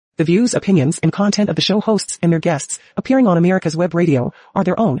The views, opinions, and content of the show hosts and their guests appearing on America's Web Radio are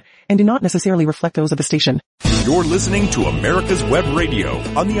their own and do not necessarily reflect those of the station. You're listening to America's Web Radio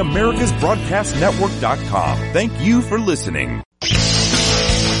on the AmericasBroadcastNetwork.com. Thank you for listening.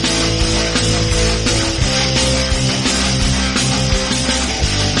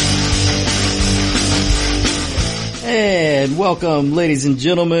 And welcome, ladies and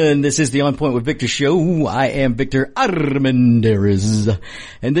gentlemen. This is the On Point with Victor show. I am Victor Armendariz,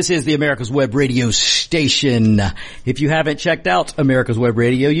 and this is the America's Web Radio station. If you haven't checked out America's Web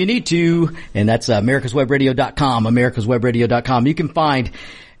Radio, you need to, and that's AmericasWebRadio.com, AmericasWebRadio.com. You can find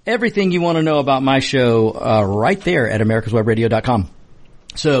everything you want to know about my show right there at AmericasWebRadio.com.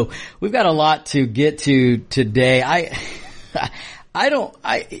 So we've got a lot to get to today. I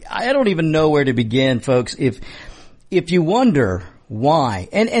don't even know where to begin, folks. If you wonder why,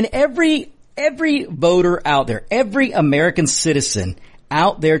 and every voter out there, every American citizen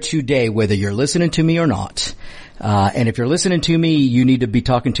out there today, whether you're listening to me or not, and if you're listening to me, you need to be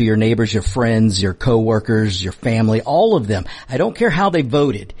talking to your neighbors, your friends, your coworkers, your family, all of them. I don't care how they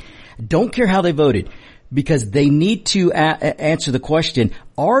voted. Don't care how they voted. Because they need to answer the question,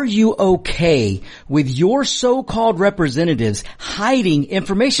 are you okay with your so-called representatives hiding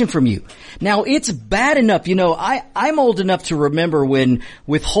information from you? Now, it's bad enough, I'm old enough to remember when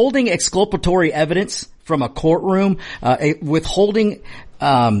withholding exculpatory evidence from a courtroom, withholding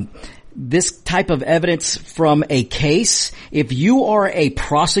this type of evidence from a case, if you are a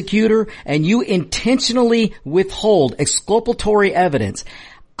prosecutor and you intentionally withhold exculpatory evidence,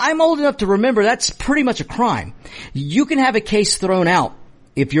 I'm old enough to remember that's pretty much a crime. You can have a case thrown out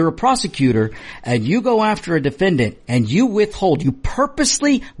if you're a prosecutor and you go after a defendant and you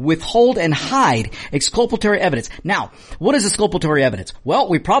purposely withhold and hide exculpatory evidence. Now, what is exculpatory evidence? Well,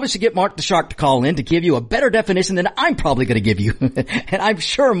 we probably should get Mark the Shark to call in to give you a better definition than I'm probably going to give you. And I'm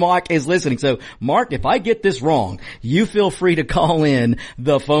sure Mark is listening. So, Mark, if I get this wrong, you feel free to call in.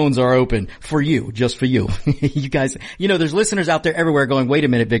 The phones are open for you, just for you. You guys, there's listeners out there everywhere going, wait a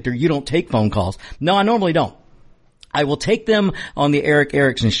minute, Victor, you don't take phone calls. No, I normally don't. I will take them on the Eric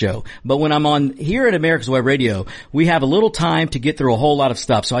Erickson show. But when I'm on here at America's Web Radio, we have a little time to get through a whole lot of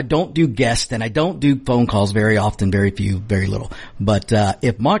stuff. So I don't do guests and I don't do phone calls very often, very few, very little. But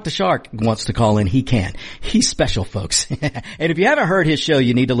if Mark the Shark wants to call in, he can. He's special, folks. And if you haven't heard his show,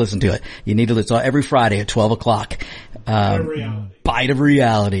 you need to listen to it. You need to listen every Friday at 12 o'clock. Bite of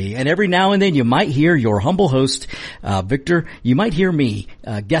Reality. And every now and then you might hear your humble host, Victor, you might hear me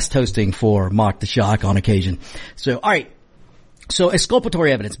guest hosting for Mark the Shark on occasion. So, all right. So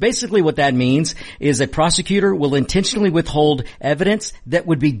exculpatory evidence. Basically what that means is a prosecutor will intentionally withhold evidence that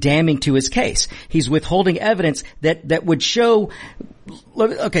would be damning to his case. He's withholding evidence that would show,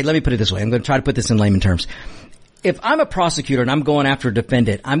 okay, let me put it this way. I'm going to try to put this in layman terms. If I'm a prosecutor and I'm going after a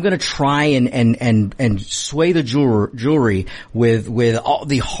defendant, I'm going to try and sway the jury with all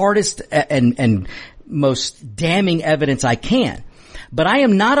the hardest and most damning evidence I can. But I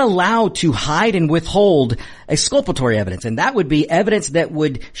am not allowed to hide and withhold exculpatory evidence, and that would be evidence that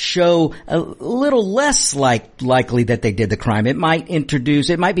would show a little less likely that they did the crime. It might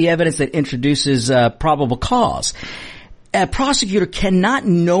be evidence that introduces probable cause. A prosecutor cannot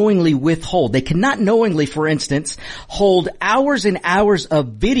knowingly withhold. They cannot knowingly, for instance, hold hours and hours of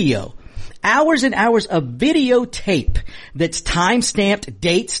video. Hours and hours of videotape that's time stamped,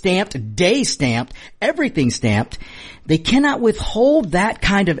 date stamped, day stamped, everything stamped. They cannot withhold that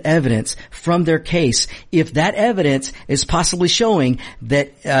kind of evidence from their case if that evidence is possibly showing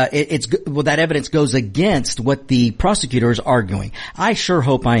that that evidence goes against what the prosecutor is arguing. I sure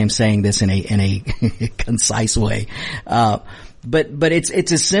hope I am saying this in a concise way. But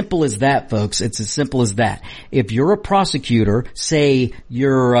it's as simple as that, folks. It's as simple as that. If you're a prosecutor, say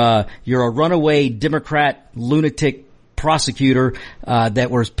you're a runaway Democrat lunatic prosecutor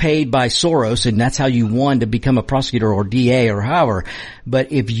that was paid by Soros, and that's how you won to become a prosecutor or DA or however.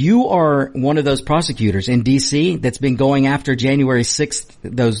 But if you are one of those prosecutors in D.C. that's been going after January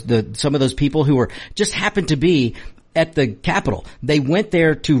 6th, some of those people who just happened to be at the Capitol, they went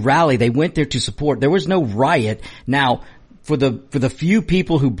there to rally, they went there to support. There was no riot. Now, for the few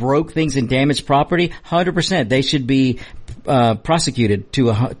people who broke things and damaged property, 100% they should be prosecuted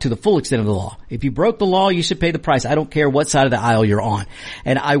to the full extent of the law. If you broke the law, you should pay the price. I don't care what side of the aisle you're on.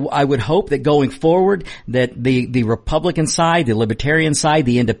 And I would hope that going forward that the Republican side, the Libertarian side,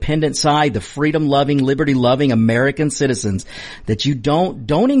 the Independent side, the freedom-loving, liberty-loving American citizens, that you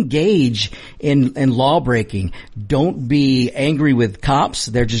don't engage in law-breaking. Don't be angry with cops.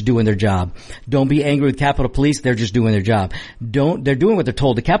 They're just doing their job. Don't be angry with Capitol Police. They're just doing their job. They're doing what they're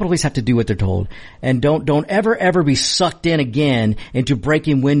told. The Capitol Police have to do what they're told. And don't ever be sucked in again into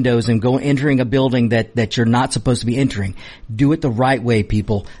breaking windows and entering a building that you're not supposed to be entering. Do it the right way,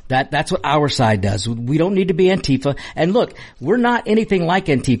 people. That's what our side does. We don't need to be Antifa. And look, we're not anything like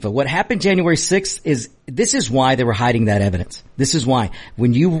Antifa. What happened January 6th this is why they were hiding that evidence. This is why.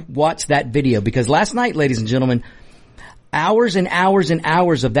 When you watch that video, because last night, ladies and gentlemen, hours and hours and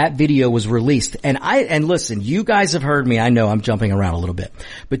hours of that video was released. And listen, you guys have heard me. I know I'm jumping around a little bit,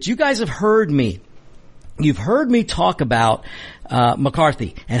 but you guys have heard me. You've heard me talk about,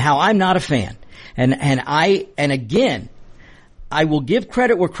 McCarthy and how I'm not a fan. And again, I will give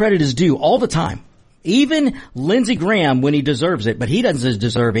credit where credit is due all the time. Even Lindsey Graham when he deserves it, but he doesn't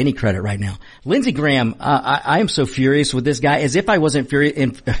deserve any credit right now. Lindsey Graham, I am so furious with this guy, as if I wasn't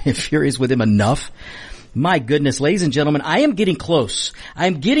furious with him enough. My goodness, ladies and gentlemen, I am getting close. I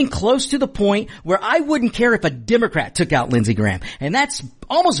am getting close to the point where I wouldn't care if a Democrat took out Lindsey Graham. And that's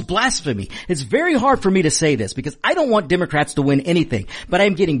almost blasphemy. It's very hard for me to say this because I don't want Democrats to win anything. But I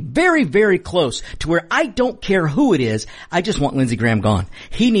am getting very, very close to where I don't care who it is. I just want Lindsey Graham gone.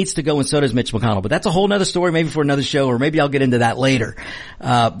 He needs to go, and so does Mitch McConnell. But that's a whole nother story, maybe for another show, or maybe I'll get into that later.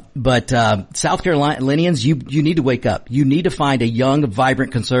 But South Carolinians, you need to wake up. You need to find a young,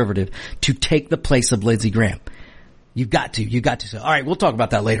 vibrant conservative to take the place of Lindsey Graham. You've got to. So, all right, we'll talk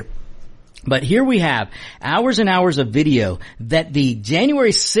about that later. But here we have hours and hours of video that the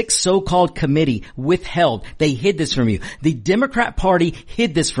January 6th so-called committee withheld. They hid this from you. The Democrat Party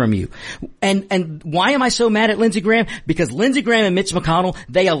hid this from you. And why am I so mad at Lindsey Graham? Because Lindsey Graham and Mitch McConnell,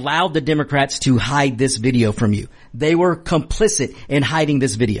 they allowed the Democrats to hide this video from you. They were complicit in hiding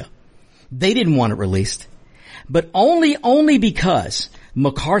this video. They didn't want it released. But only because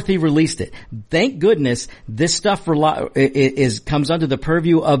McCarthy released it. Thank goodness this stuff comes under the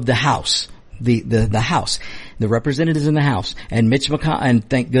purview of the House, the House, the representatives in the House, and and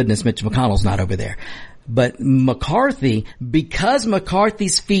thank goodness Mitch McConnell's not over there. But McCarthy, because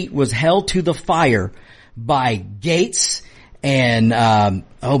McCarthy's feet was held to the fire by Gates and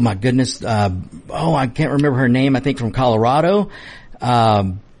oh my goodness, I can't remember her name. I think from Colorado.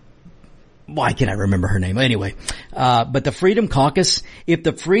 Why can't I remember her name? Anyway, but the Freedom Caucus, if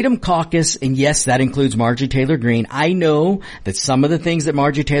the Freedom Caucus, and yes, that includes Marjorie Taylor Greene, I know that some of the things that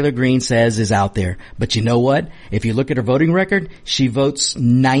Marjorie Taylor Greene says is out there, but you know what? If you look at her voting record, she votes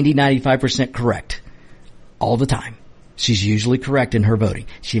 95% correct all the time. She's usually correct in her voting.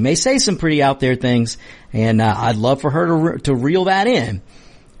 She may say some pretty out there things, and I'd love for her to reel that in,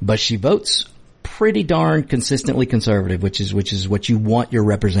 but she votes pretty darn consistently conservative, which is what you want your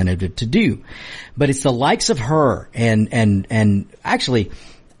representative to do. But it's the likes of her and actually,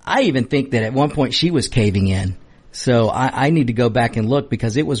 I even think that at one point she was caving in. So I need to go back and look,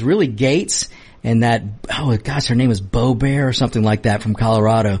 because it was really Gates and that, her name is Boebert or something like that from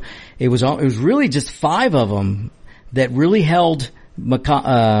Colorado. It was really just 5 of them that really held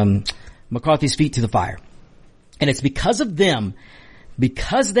McCarthy's feet to the fire. And it's because of them,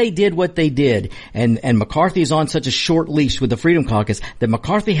 because they did what they did, and McCarthy is on such a short leash with the Freedom Caucus, that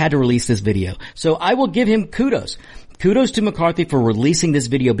McCarthy had to release this video. So I will give him kudos. Kudos to McCarthy for releasing this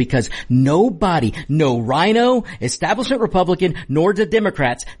video, because nobody, no Rhino, establishment Republican, nor the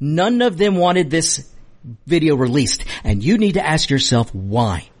Democrats, none of them wanted this video released. And you need to ask yourself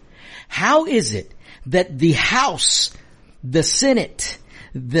why. How is it that the House, the Senate,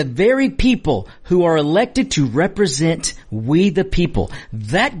 the very people who are elected to represent we the people,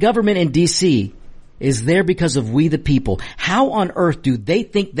 that government in D.C. is there because of we the people? How on earth do they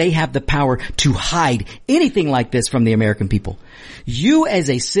think they have the power to hide anything like this from the American people? You, as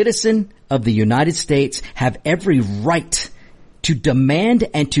a citizen of the United States, have every right to demand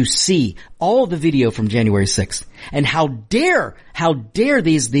and to see all the video from January 6th. And how dare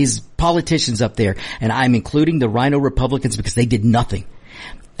these politicians up there, and I'm including the Rhino Republicans because they did nothing,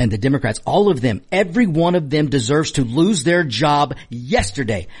 and the Democrats, all of them, every one of them deserves to lose their job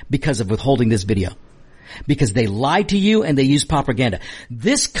yesterday because of withholding this video. Because they lied to you and they used propaganda.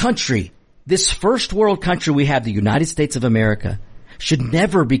 This country, this first world country we have, the United States of America, should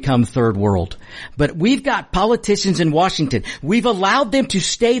never become third world. But we've got politicians in Washington. We've allowed them to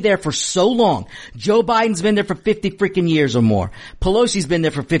stay there for so long. Joe Biden's been there for 50 freaking years or more. Pelosi's been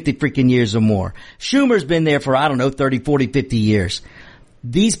there for 50 freaking years or more. Schumer's been there for, 30, 40, 50 years.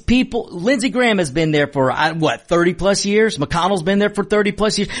 These people, Lindsey Graham has been there for, 30 plus years? McConnell's been there for 30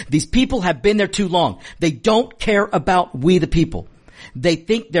 plus years. These people have been there too long. They don't care about we the people. They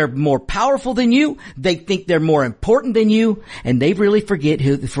think they're more powerful than you. They think they're more important than you. And they really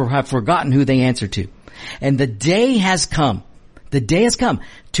have forgotten who they answer to. And the day has come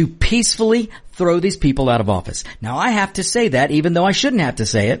to peacefully throw these people out of office. Now I have to say that, even though I shouldn't have to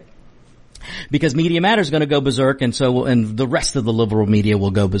say it. Because Media Matter is going to go berserk, and the rest of the liberal media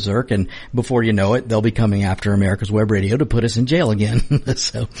will go berserk, and before you know it, they'll be coming after America's Web Radio to put us in jail again.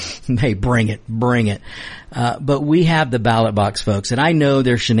 So, hey, bring it. But we have the ballot box, folks, and I know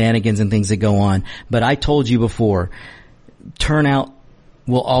there's shenanigans and things that go on, but I told you before, turnout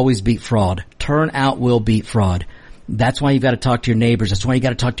will always beat fraud. Turnout will beat fraud. That's why you've got to talk to your neighbors. That's why you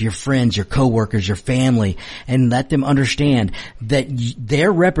got to talk to your friends, your coworkers, your family, and let them understand that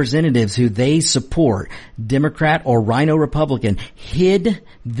their representatives who they support, Democrat or Rhino Republican, hid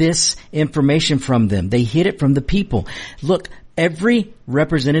this information from them. They hid it from the people. Look, every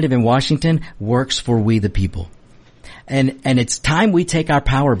representative in Washington works for we the people. And it's time we take our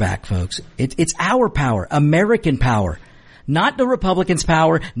power back, folks. It's our power, American power. Not the Republicans'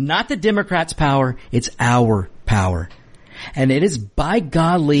 power, not the Democrats' power. It's our power. And it is by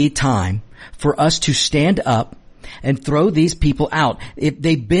golly time for us to stand up and throw these people out. If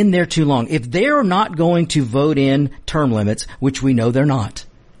they've been there too long, if they're not going to vote in term limits, which we know they're not,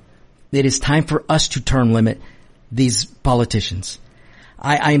 it is time for us to term limit these politicians.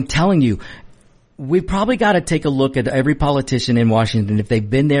 I am telling you, we probably got to take a look at every politician in Washington. If they've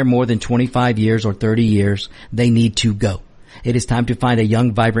been there more than 25 years or 30 years, they need to go. It is time to find a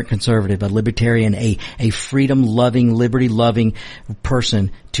young, vibrant conservative, a libertarian, a freedom-loving, liberty-loving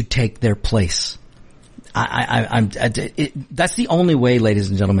person to take their place. That's the only way, ladies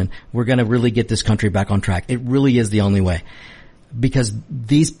and gentlemen, we're going to really get this country back on track. It really is the only way. Because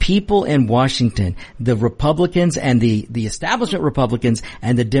these people in Washington, the Republicans and the establishment Republicans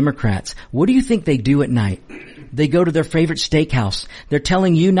and the Democrats, what do you think they do at night? They go to their favorite steakhouse. They're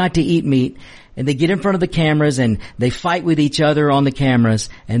telling you not to eat meat. And they get in front of the cameras and they fight with each other on the cameras.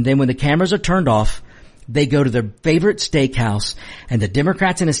 And then when the cameras are turned off, they go to their favorite steakhouse, and the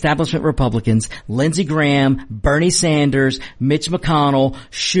Democrats and establishment Republicans, Lindsey Graham, Bernie Sanders, Mitch McConnell,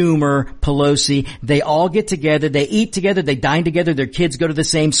 Schumer, Pelosi, they all get together, they eat together, they dine together, their kids go to the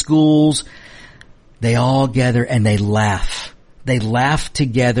same schools. They all gather and they laugh. They laugh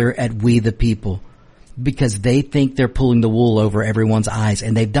together at we the people because they think they're pulling the wool over everyone's eyes,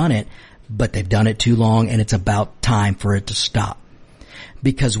 and they've done it. But they've done it too long, and it's about time for it to stop.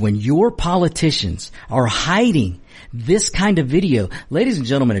 Because when your politicians are hiding this kind of video, ladies and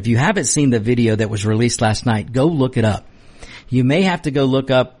gentlemen, if you haven't seen the video that was released last night, go look it up. You may have to go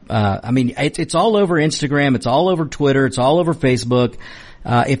look up, it's all over Instagram, it's all over Twitter, it's all over Facebook,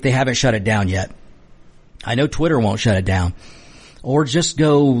 if they haven't shut it down yet. I know Twitter won't shut it down. Or just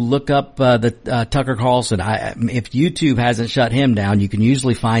go look up Tucker Carlson. If YouTube hasn't shut him down, you can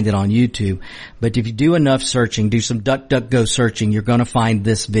usually find it on YouTube. But if you do enough searching, do some DuckDuckGo searching, you're going to find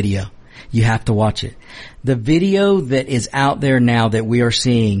this video. You have to watch it. The video that is out there now that we are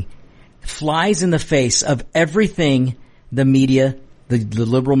seeing flies in the face of everything the media, the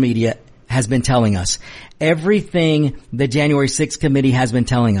liberal media, has been telling us. Everything the January 6th committee has been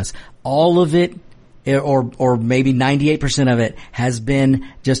telling us. All of it, or maybe 98% of it, has been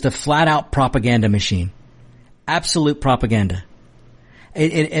just a flat out propaganda machine. Absolute propaganda.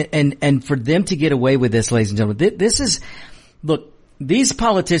 And for them to get away with this, ladies and gentlemen, this is, look, these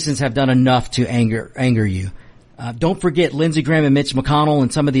politicians have done enough to anger you. Don't forget Lindsey Graham and Mitch McConnell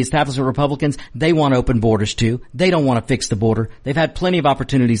and some of the establishment Republicans, they want open borders too. They don't want to fix the border. They've had plenty of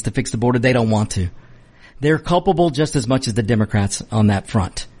opportunities to fix the border. They don't want to. They're culpable just as much as the Democrats on that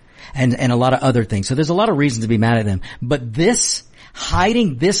front. And a lot of other things. So there's a lot of reasons to be mad at them. But this,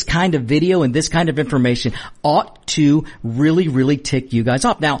 hiding this kind of video and this kind of information ought to really, really tick you guys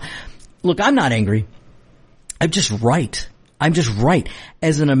off. Now, look, I'm not angry. I'm just right.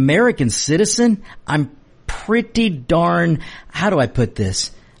 As an American citizen, I'm pretty darn, how do I put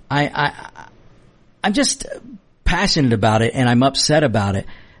this? I'm just passionate about it, and I'm upset about it.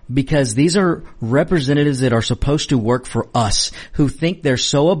 Because these are representatives that are supposed to work for us, who think they're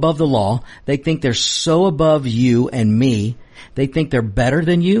so above the law. They think they're so above you and me. They think they're better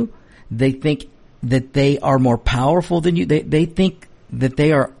than you. They think that they are more powerful than you. They think that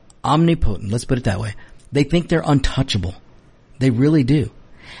they are omnipotent. Let's put it that way. They think they're untouchable. They really do.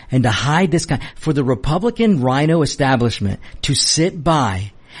 And to hide this kind, for the Republican Rhino establishment to sit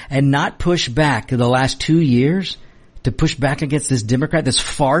by and not push back in the last 2 years, to push back against this Democrat, this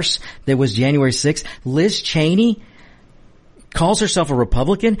farce that was January 6th. Liz Cheney calls herself a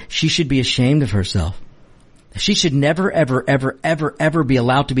Republican. She should be ashamed of herself. She should never, ever, ever, ever, ever be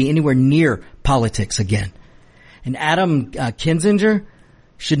allowed to be anywhere near politics again. And Adam Kinzinger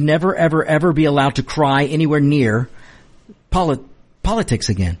should never, ever, ever be allowed to cry anywhere near politics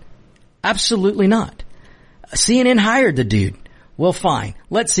again. Absolutely not. CNN hired the dude. Well, fine.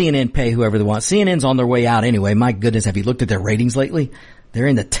 Let CNN pay whoever they want. CNN's on their way out anyway. My goodness, have you looked at their ratings lately? They're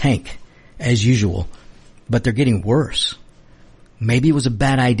in the tank. as usual, but they're getting worse. Maybe it was a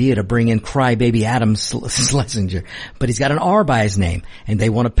bad idea to bring in crybaby Adam Schlesinger, but he's got an R by his name, and they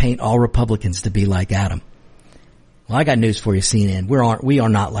want to paint all Republicans to be like Adam. Well, I got news for you, CNN. We are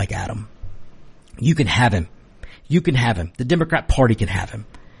not like Adam. You can have him. You can have him. The Democrat Party can have him.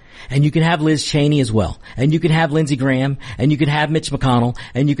 And you can have Liz Cheney as well. And you can have Lindsey Graham. And you can have Mitch McConnell.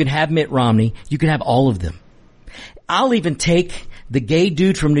 And you can have Mitt Romney. You can have all of them. I'll even take the gay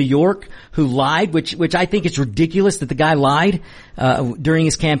dude from New York who lied, which I think is ridiculous that the guy lied during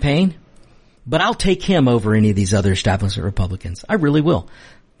his campaign. But I'll take him over any of these other establishment Republicans. I really will.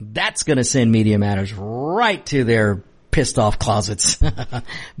 That's going to send Media Matters right to their pissed off closets.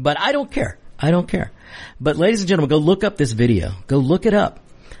 But I don't care. I don't care. But ladies and gentlemen, go look up this video. Go look it up,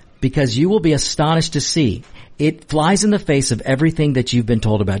 because you will be astonished to see it flies in the face of everything that you've been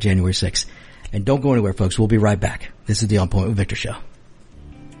told about January 6th. And don't go anywhere, folks. We'll be right back. This is the On Point with Victor show.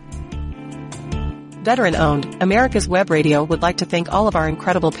 Veteran-owned, America's Web Radio would like to thank all of our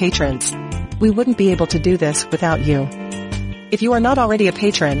incredible patrons. We wouldn't be able to do this without you. If you are not already a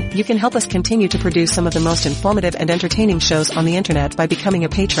patron, you can help us continue to produce some of the most informative and entertaining shows on the internet by becoming a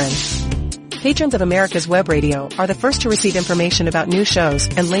patron. Patrons of America's Web Radio are the first to receive information about new shows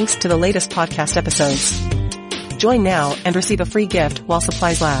and links to the latest podcast episodes. Join now and receive a free gift while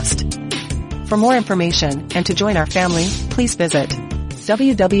supplies last. For more information and to join our family, please visit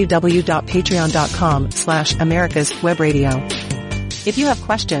www.patreon.com/americaswebradio. If you have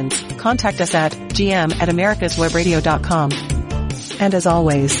questions, contact us at gm@americaswebradio.com. And as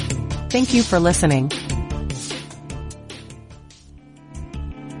always, thank you for listening.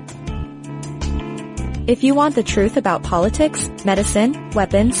 If you want the truth about politics, medicine,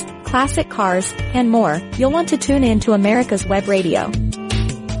 weapons, classic cars, and more, you'll want to tune in to America's Web Radio.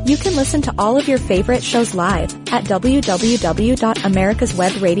 You can listen to all of your favorite shows live at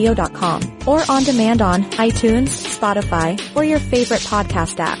www.americaswebradio.com or on demand on iTunes, Spotify, or your favorite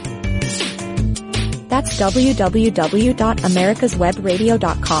podcast app. That's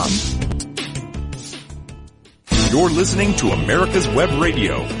www.americaswebradio.com. You're listening to America's Web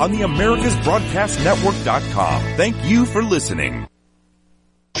Radio on the AmericasBroadcastNetwork.com. Thank you for listening.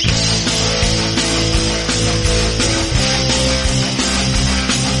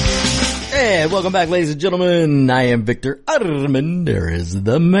 Hey, welcome back, ladies and gentlemen. I am Victor Armendariz,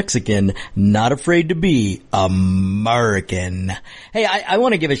 the Mexican, not afraid to be American. Hey, I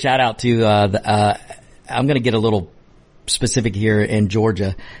want to give a shout out to, I'm going to get a little specific here in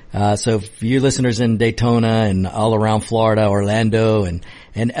Georgia. So for you listeners in Daytona and all around Florida, Orlando and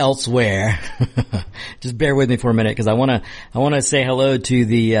elsewhere, just bear with me for a minute, because I want to say hello to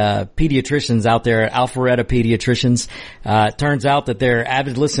the pediatricians out there, Alpharetta Pediatricians. Turns out that they're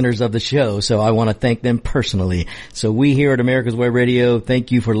avid listeners of the show, so I want to thank them personally. So we here at America's Web Radio,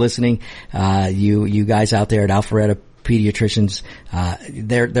 thank you for listening. You guys out there at Alpharetta Pediatricians,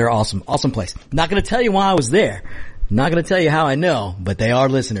 they're awesome place. Not going to tell you why I was there. Not going to tell you how I know, but they are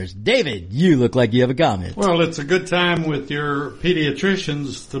listeners. David, you look like you have a comment. Well, it's a good time with your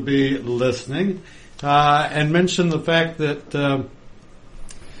pediatricians to be listening, and mention the fact that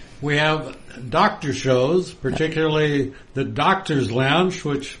we have doctor shows, particularly the Doctor's Lounge,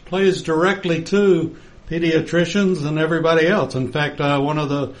 which plays directly to pediatricians and everybody else. In fact, one of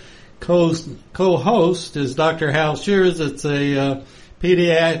the co-hosts is Dr. Hal Shears. It's a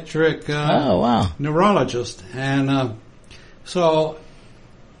pediatric neurologist. And so,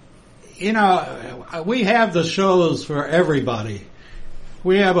 you know, we have the shows for everybody.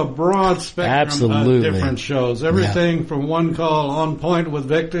 We have a broad spectrum of different shows. Everything from one call On Point with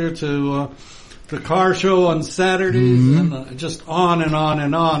Victor to the car show on Saturdays, and just on and on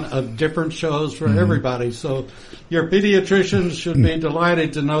and on of different shows for everybody. So your pediatricians should be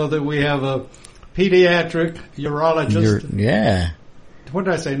delighted to know that we have a pediatric urologist. What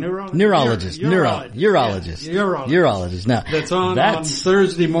did I say? Urologist. No. That's on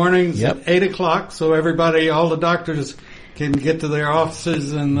Thursday mornings at 8 o'clock, so everybody, all the doctors can get to their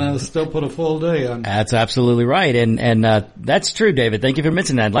offices and still put a full day on. That's absolutely right. And that's true, David. Thank you for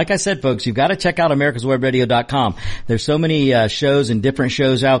mentioning that. Like I said, folks, you've got to check out AmericasWebRadio.com. There's so many shows and different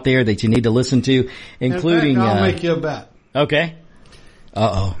shows out there that you need to listen to, including... In fact, I'll make you a bet. Okay.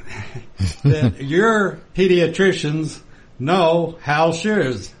 Uh-oh. That your pediatricians know Hal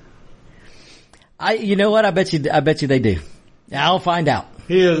Shears. You know what? I bet you they do. I'll find out.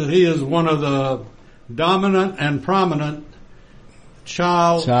 He is one of the dominant and prominent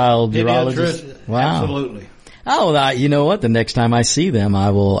child urologists. Wow. Absolutely. Oh, you know what? The next time I see them,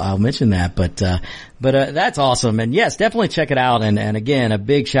 I'll mention that. But that's awesome. And yes, definitely check it out. And again, a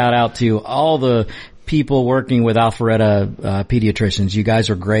big shout out to all the people working with Alpharetta pediatricians. You guys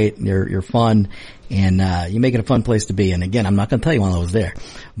are great. You're fun, and you make it a fun place to be. And again, I'm not going to tell you while I was there,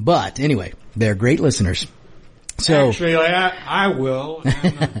 but anyway, they're great listeners. So actually, I will.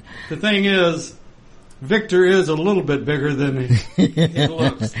 And, the thing is, Victor is a little bit bigger than he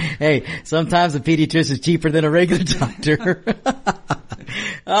looks. Hey, sometimes a pediatrician is cheaper than a regular doctor.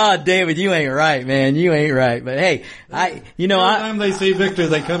 David, you ain't right, man. You ain't right. But hey, every time they see Victor,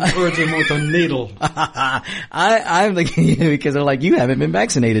 they come towards him with a needle. I'm thinking because they're like, you haven't been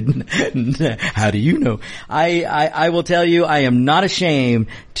vaccinated. How do you know? I will tell you, I am not ashamed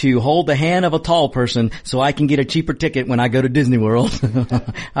to hold the hand of a tall person so I can get a cheaper ticket when I go to Disney World.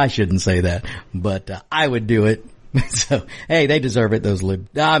 I shouldn't say that, but I would do it. So, hey, they deserve it, those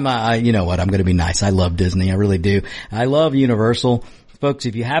you know what, I'm going to be nice. I love Disney. I really do. I love Universal. Folks,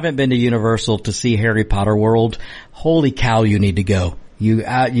 if you haven't been to Universal to see Harry Potter World, holy cow, you need to go. You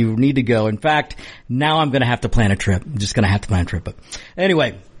need to go. In fact, now I'm going to have to plan a trip. I'm just going to have to plan a trip. But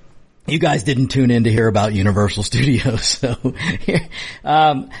anyway, you guys didn't tune in to hear about Universal Studios. So,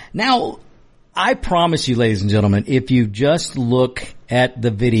 now, I promise you, ladies and gentlemen, if you just look at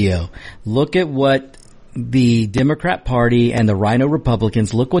the video, look at what the Democrat Party and the Rhino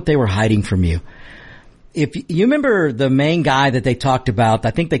Republicans, look what they were hiding from you. If you remember the main guy that they talked about,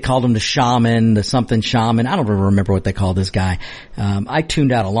 I think they called him the shaman, the something shaman. I don't remember what they called this guy. I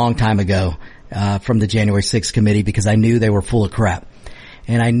tuned out a long time ago, from the January 6th committee because I knew they were full of crap.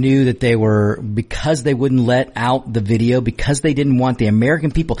 And I knew that they were, because they wouldn't let out the video, because they didn't want the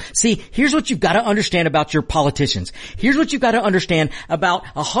American people. See, here's what you've got to understand about your politicians. Here's what you've got to understand about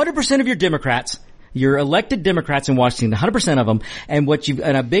 100% of your Democrats. Your elected Democrats in Washington, 100% of them,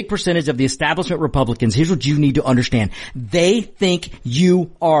 and a big percentage of the establishment Republicans. Here's what you need to understand. They think you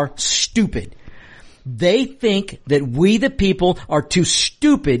are stupid. They think that we, the people, are too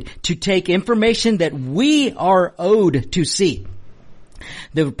stupid to take information that we are owed to see.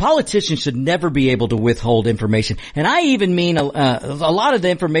 The politicians should never be able to withhold information. And I even mean a lot of the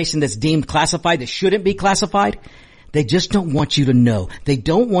information that's deemed classified that shouldn't be classified. They just don't want you to know. They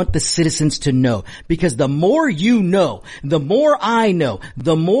don't want the citizens to know. Because the more you know, the more I know,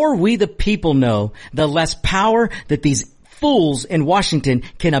 the more we the people know, the less power that these fools in Washington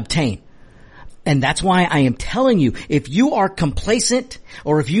can obtain. And that's why I am telling you, if you are complacent,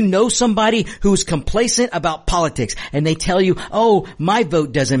 or if you know somebody who's complacent about politics, and they tell you, oh, my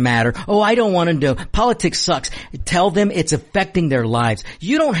vote doesn't matter, oh, I don't want to know, politics sucks, tell them it's affecting their lives.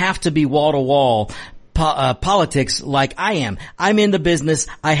 You don't have to be wall-to-wall politics like I am. I'm in the business.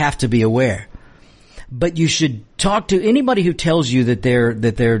 I have to be aware. But you should talk to anybody who tells you that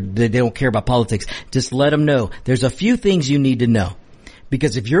they don't care about politics. Just let them know. There's a few things you need to know.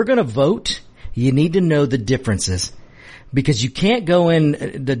 Because if you're going to vote, you need to know the differences. Because you can't go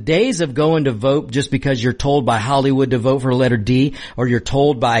in, the days of going to vote just because you're told by Hollywood to vote for letter D, or you're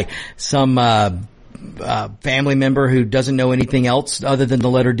told by some family member who doesn't know anything else other than the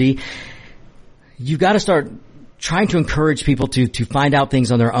letter D. You've got to start trying to encourage people to find out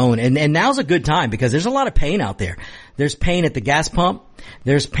things on their own. And now's a good time because there's a lot of pain out there. There's pain at the gas pump.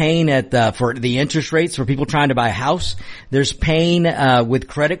 There's pain for the interest rates for people trying to buy a house. There's pain, with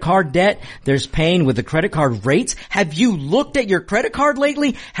credit card debt. There's pain with the credit card rates. Have you looked at your credit card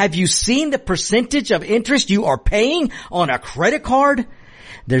lately? Have you seen the percentage of interest you are paying on a credit card?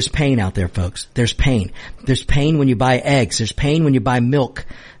 There's pain out there, folks. There's pain. There's pain when you buy eggs. There's pain when you buy milk.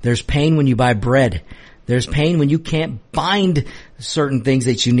 There's pain when you buy bread. There's pain when you can't find certain things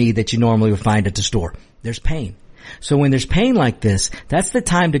that you need that you normally would find at the store. There's pain. So when there's pain like this, that's the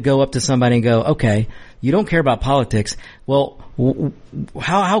time to go up to somebody and go, okay, you don't care about politics. Well,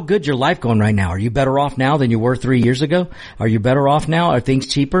 how good's your life going right now? Are you better off now than you were 3 years ago? Are you better off now? Are things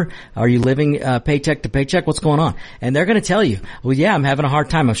cheaper? Are you living paycheck to paycheck? What's going on? And they're going to tell you, well, yeah, I'm having a hard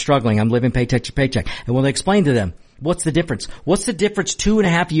time. I'm struggling. I'm living paycheck to paycheck. And when they explain to them, what's the difference? What's the difference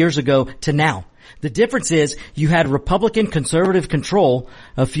 2.5 years ago to now? The difference is you had Republican conservative control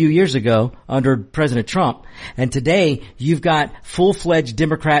a few years ago under President Trump, and today you've got full-fledged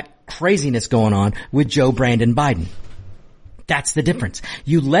Democrat craziness going on with Joe Brandon Biden. That's the difference.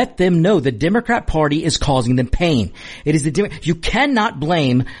 You let them know the Democrat Party is causing them pain. It is you cannot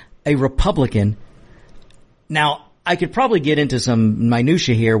blame a Republican. Now, I could probably get into some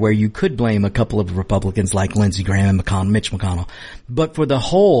minutia here where you could blame a couple of Republicans like Lindsey Graham and Mitch McConnell. But for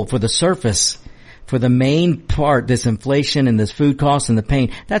the surface, for the main part, this inflation and this food costs and the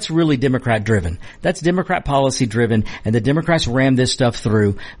pain, that's really Democrat driven. That's Democrat policy driven, and the Democrats rammed this stuff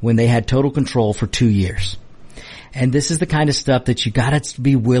through when they had total control for 2 years. And this is the kind of stuff that you gotta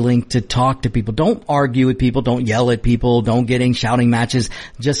be willing to talk to people. Don't argue with people. Don't yell at people. Don't get in shouting matches.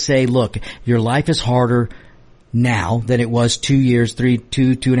 Just say, look, your life is harder now than it was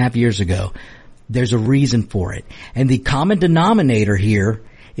 2.5 years ago. There's a reason for it. And the common denominator here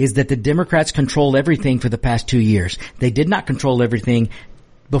is that the Democrats controlled everything for the past 2 years. They did not control everything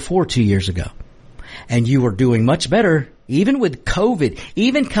before 2 years ago. And you were doing much better, even with COVID,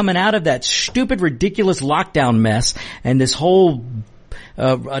 even coming out of that stupid, ridiculous lockdown mess and this whole,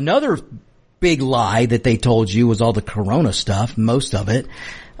 another big lie that they told you was all the corona stuff, most of it.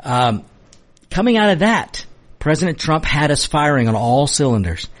 Coming out of that, President Trump had us firing on all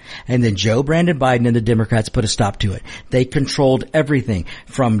cylinders. And then Joe Brandon Biden and the Democrats put a stop to it. They controlled everything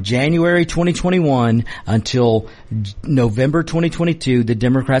from January 2021 until November 2022. The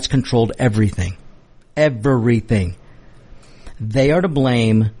Democrats controlled everything. Everything. They are to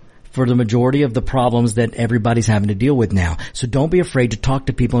blame for the majority of the problems that everybody's having to deal with now. So don't be afraid to talk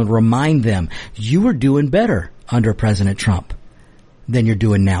to people and remind them you were doing better under President Trump than you're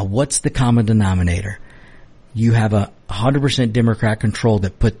doing now. What's the common denominator? You have a 100% Democrat control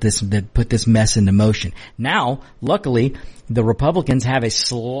that put this mess into motion. Now, luckily, the Republicans have a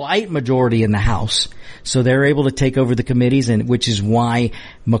slight majority in the House, so they're able to take over the committees, and which is why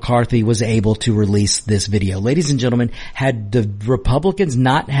McCarthy was able to release this video. Ladies and gentlemen, had the Republicans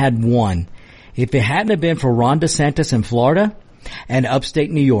not had won, if it hadn't have been for Ron DeSantis in Florida and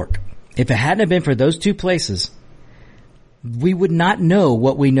upstate New York, if it hadn't have been for those two places, we would not know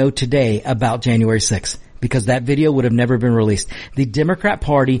what we know today about January 6th. Because that video would have never been released. The Democrat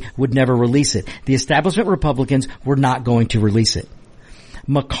Party would never release it. The establishment Republicans were not going to release it.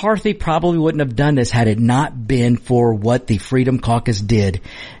 McCarthy probably wouldn't have done this had it not been for what the Freedom Caucus did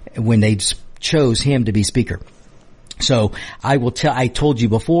when they chose him to be Speaker. So I told you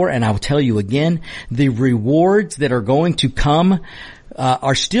before and I will tell you again, the rewards that are going to come,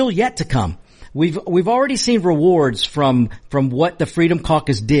 are still yet to come. We've already seen rewards from what the Freedom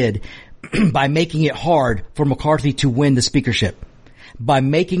Caucus did by making it hard for McCarthy to win the speakership. By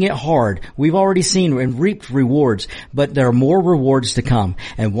making it hard, we've already seen and reaped rewards, but there are more rewards to come.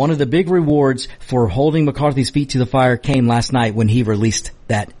 And one of the big rewards for holding McCarthy's feet to the fire came last night when he released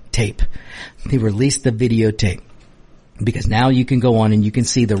that tape. He released the videotape. Because now you can go on and you can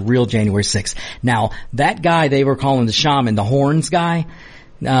see the real January 6th. Now, that guy they were calling the shaman, the horns guy,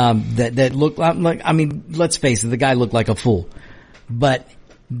 that looked like, I mean, let's face it, the guy looked like a fool. But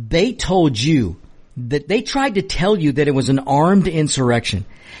they told you that they tried to tell you that it was an armed insurrection.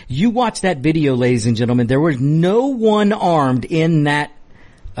 You watch that video, ladies and gentlemen. There was no one armed in that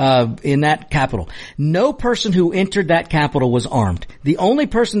Capitol. No person who entered that Capitol was armed. The only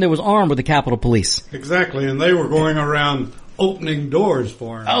person that was armed were the Capitol Police. Exactly, and they were going around opening doors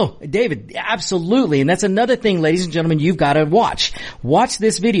for him. Oh, David, absolutely. And that's another thing, ladies and gentlemen, you've got to watch. Watch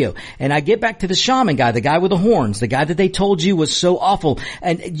this video. And I get back to the shaman guy, the guy with the horns, the guy that they told you was so awful.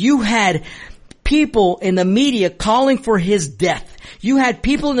 And you had people in the media calling for his death. You had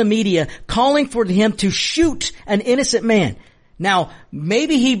people in the media calling for him to shoot an innocent man. Now,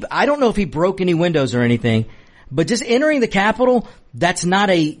 maybe I don't know if he broke any windows or anything, but just entering the Capitol, that's not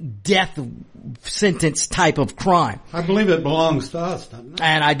a death sentence type of crime. I believe it belongs to us, doesn't it?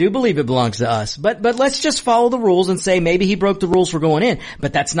 And I do believe it belongs to us. But let's just follow the rules and say maybe he broke the rules for going in.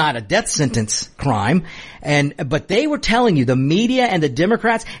 But that's not a death sentence crime. But they were telling you, the media and the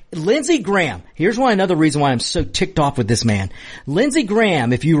Democrats, Lindsey Graham, here's another reason why I'm so ticked off with this man. Lindsey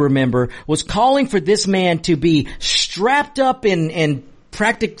Graham, if you remember, was calling for this man to be strapped up in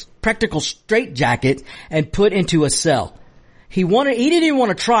practical straitjacket and put into a cell. He didn't even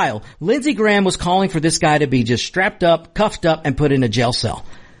want a trial. Lindsey Graham was calling for this guy to be just strapped up, cuffed up, and put in a jail cell.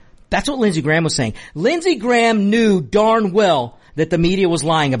 That's what Lindsey Graham was saying. Lindsey Graham knew darn well that the media was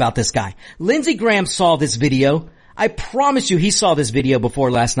lying about this guy. Lindsey Graham saw this video. I promise you he saw this video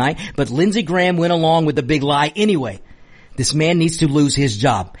before last night, but Lindsey Graham went along with the big lie anyway. This man needs to lose his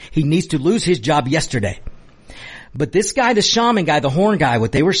job. He needs to lose his job yesterday. But this guy, the shaman guy, the horn guy,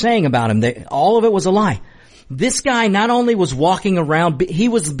 what they were saying about him, all of it was a lie. This guy not only was walking around, he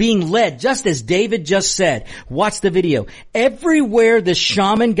was being led, just as David just said. Watch the video. Everywhere the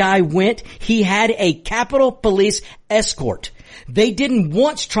shaman guy went, he had a Capitol Police escort. They didn't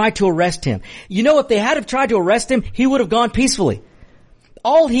once try to arrest him. You know, if they had tried to arrest him, he would have gone peacefully.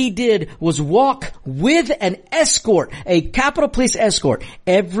 All he did was walk with an escort, a Capitol Police escort.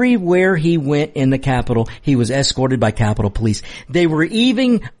 Everywhere he went in the Capitol, he was escorted by Capitol Police. They were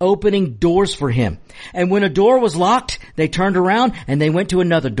even opening doors for him. And when a door was locked, they turned around and they went to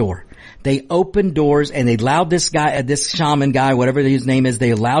another door. They opened doors and they allowed this guy, this shaman guy, whatever his name is,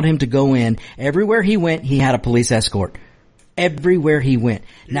 they allowed him to go in. Everywhere he went, he had a police escort. Everywhere he went.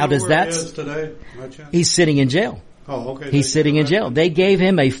 Now, does that? He is today? He's sitting in jail. Oh, okay. He's sitting in jail. They gave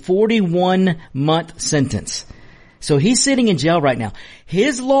him a 41-month sentence. So he's sitting in jail right now.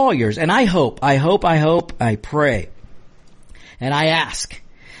 His lawyers, and I pray, and I ask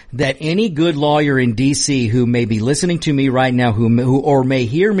that any good lawyer in D.C. who may be listening to me right now, or may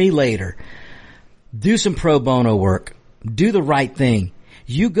hear me later, do some pro bono work. Do the right thing.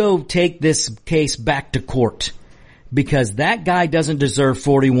 You go take this case back to court, because that guy doesn't deserve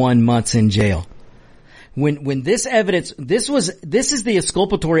 41 months in jail. When this evidence, this is the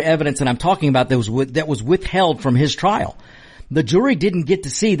exculpatory evidence that I'm talking about that was withheld from his trial. The jury didn't get to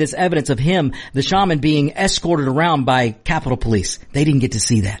see this evidence of him, the shaman, being escorted around by Capitol Police. They didn't get to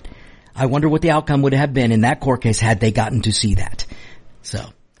see that. I wonder what the outcome would have been in that court case had they gotten to see that. So,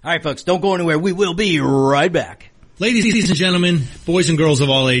 all right, folks, don't go anywhere. We will be right back. Ladies and gentlemen, boys and girls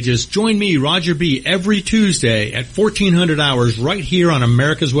of all ages, join me, Roger B., every Tuesday at 1400 hours right here on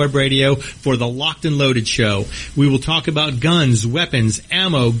America's Web Radio for the Locked and Loaded Show. We will talk about guns, weapons,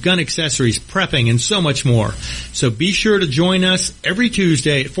 ammo, gun accessories, prepping, and so much more. So be sure to join us every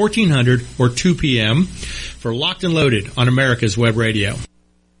Tuesday at 1400 or 2 p.m. for Locked and Loaded on America's Web Radio.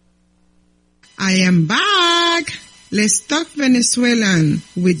 I am back. Let's talk Venezuelan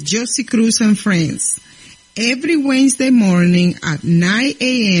with Josie Cruz and friends. Every Wednesday morning at 9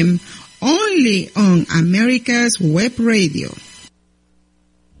 a.m. only on America's Web Radio.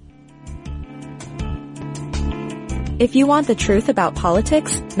 If you want the truth about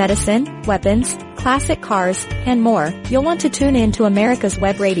politics, medicine, weapons, classic cars, and more, you'll want to tune in to America's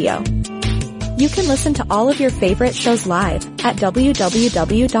Web Radio. You can listen to all of your favorite shows live at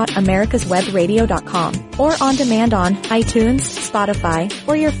www.americaswebradio.com or on demand on iTunes, Spotify,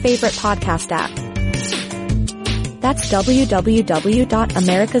 or your favorite podcast app. That's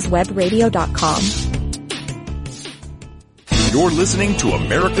www.americaswebradio.com. You're listening to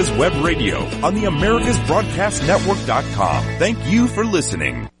America's Web Radio on the AmericasBroadcastNetwork.com. Thank you for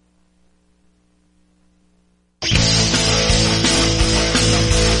listening.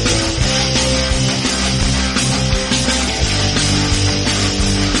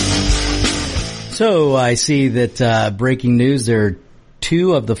 So I see that breaking news, there are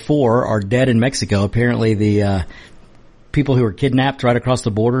 2 of the 4 are dead in Mexico. Apparently the people who were kidnapped right across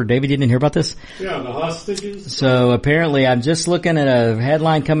the border. David, you didn't hear about this? Yeah, the hostages. So apparently, I'm just looking at a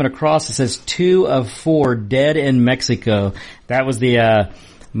headline coming across. It says 2 of 4 dead in Mexico. That was the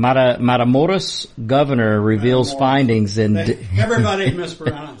Matamoros governor reveals findings. And everybody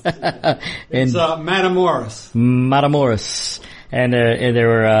mispronounced it. It's Matamoros. Matamoros. And there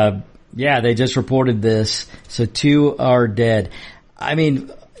were, they just reported this. So 2 are dead. I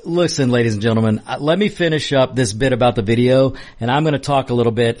mean, listen, ladies and gentlemen, let me finish up this bit about the video, and I'm going to talk a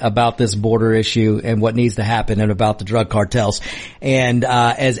little bit about this border issue and what needs to happen and about the drug cartels. And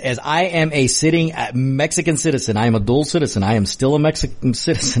as I am a sitting Mexican citizen, I am a dual citizen. I am still a Mexican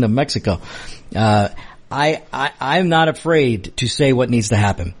citizen of Mexico. I'm not afraid to say what needs to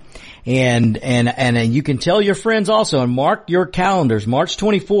happen. And you can tell your friends also, and mark your calendars, March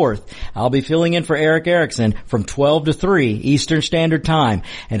 24th, I'll be filling in for Eric Erickson from 12 to 3 Eastern Standard Time.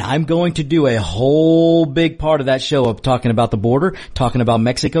 And I'm going to do a whole big part of that show of talking about the border, talking about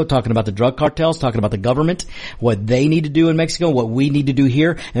Mexico, talking about the drug cartels, talking about the government, what they need to do in Mexico, what we need to do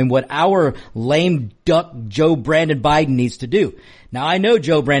here, and what our lame duck Joe Brandon Biden needs to do. Now, I know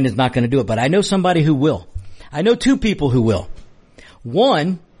Joe Brandon's not going to do it, but I know somebody who will. I know 2 people who will.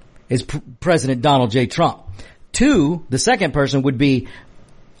 One is President Donald J. Trump. 2, the second person would be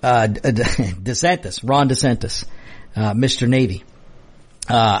DeSantis, Ron DeSantis, Mr. Navy.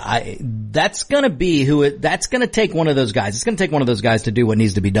 That's gonna be that's gonna take one of those guys. It's gonna take one of those guys to do what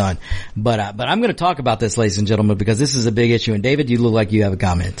needs to be done. But I'm gonna talk about this, ladies and gentlemen, because this is a big issue. And David, you look like you have a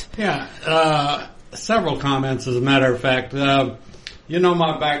comment. Yeah, several comments, as a matter of fact. You know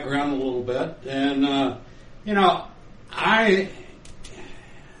my background a little bit, and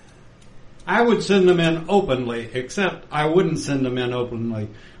I would send them in openly, except I wouldn't send them in openly.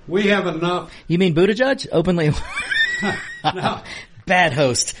 We have enough. You mean Buttigieg? Openly? No. Bad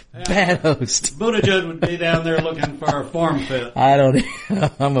host. Yeah. Bad host. Buttigieg would be down there looking for a form fit.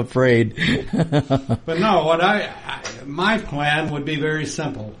 I'm afraid. But no, my plan would be very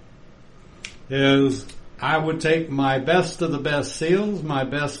simple. Is I would take my best of the best SEALs, my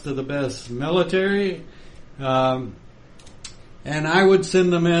best of the best military, and I would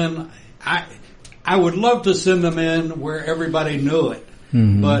send them in. I would love to send them in where everybody knew it,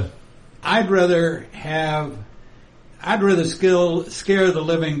 but I'd rather have I'd rather scare the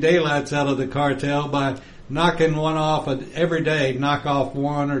living daylights out of the cartel by knocking one off every day, knock off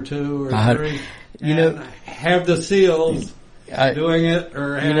one or two or three, have the SEALs doing it,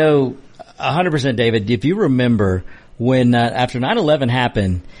 or have, 100%, David. If you remember when after 9/11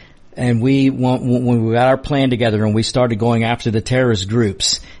 happened, and when we got our plan together and we started going after the terrorist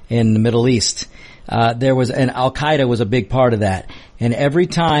groups in the Middle East, Al-Qaeda was a big part of that. And every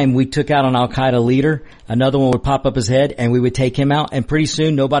time we took out an Al-Qaeda leader, another one would pop up his head and we would take him out. And pretty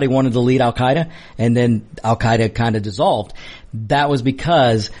soon nobody wanted to lead Al-Qaeda, and then Al-Qaeda kind of dissolved. That was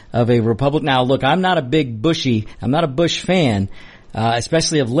because of a Republican. Now look, I'm not a Bush fan,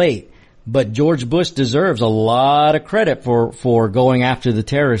 especially of late. But George Bush deserves a lot of credit for going after the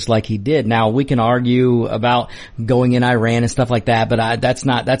terrorists like he did. Now we can argue about going in Iran and stuff like that, but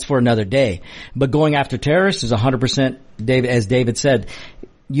that's for another day. But going after terrorists is 100%, David, as David said,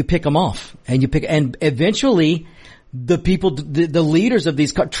 you pick them off and eventually the people, the leaders of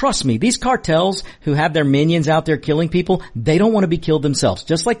these, trust me, these cartels who have their minions out there killing people, they don't want to be killed themselves.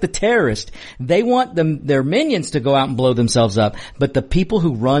 Just like the terrorists, they want their minions to go out and blow themselves up. But the people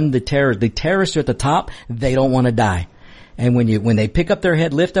who run the terrorists are at the top, they don't want to die. And when they pick up their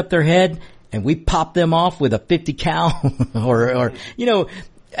head, lift up their head, and we pop them off with a 50 cal or,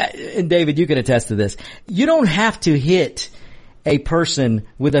 and David, you can attest to this. You don't have to hit a person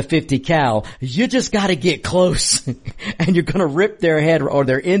with a 50 cal, you just gotta get close and you're gonna rip their head or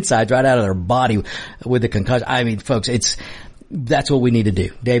their insides right out of their body with the concussion. I mean, folks, that's what we need to do.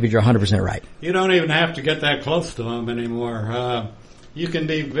 David, you're 100% right. You don't even have to get that close to them anymore. You can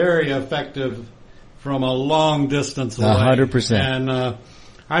be very effective from a long distance away. 100%. And,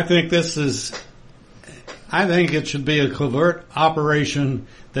 I think it should be a covert operation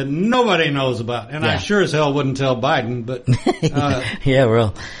that nobody knows about. And I sure as hell wouldn't tell Biden, but, yeah,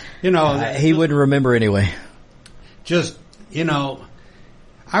 well, he wouldn't remember anyway. Just, I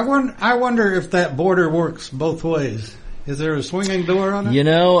wonder if that border works both ways. Is there a swinging door on it?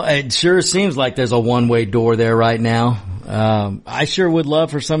 It sure seems like there's a one-way door there right now. I sure would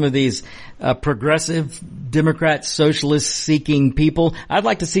love for some of these progressive Democrat socialist-seeking people, I'd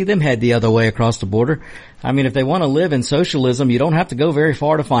like to see them head the other way across the border. I mean, if they want to live in socialism, you don't have to go very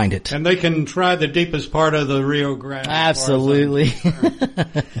far to find it. And they can try the deepest part of the Rio Grande. Absolutely.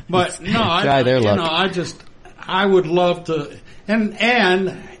 But no, I would love to,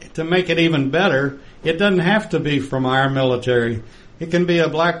 and to make it even better, it doesn't have to be from our military. It can be a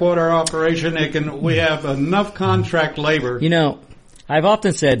Blackwater operation. We have enough contract labor. I've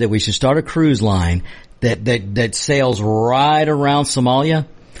often said that we should start a cruise line that sails right around Somalia,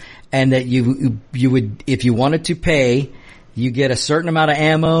 and that you would, if you wanted to pay, you get a certain amount of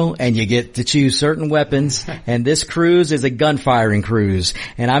ammo and you get to choose certain weapons. And this cruise is a gunfiring cruise.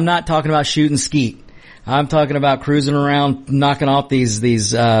 And I'm not talking about shooting skeet. I'm talking about cruising around knocking off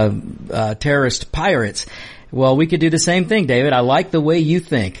these terrorist pirates. Well, we could do the same thing, David. I like the way you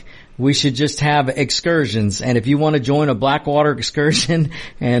think. We should just have excursions, and if you want to join a Blackwater excursion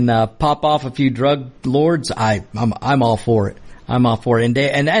and pop off a few drug lords, I'm all for it. I'm all for it,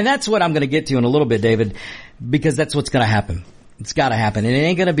 and that's what I'm going to get to in a little bit, David, because that's what's going to happen. It's got to happen, and it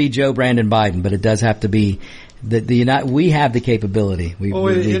ain't going to be Joe Brandon Biden, but it does have to be we have the capability.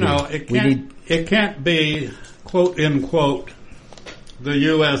 It can't be quote unquote the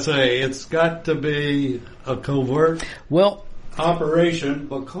USA. It's got to be a covert operation,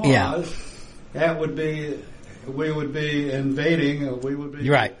 because that would be, we would be invading, we would be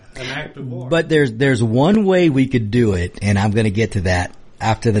You're right. an act of war. But there's one way we could do it, and I'm going to get to that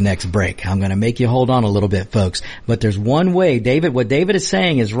after the next break. I'm going to make you hold on a little bit, folks. But there's one way, David, what David is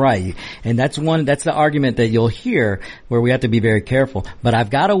saying is right. And that's the argument that you'll hear where we have to be very careful. But I've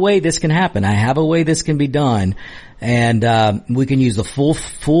got a way this can happen. I have a way this can be done. And, we can use the full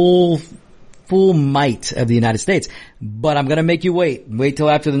might of the United States. But I'm going to make you wait till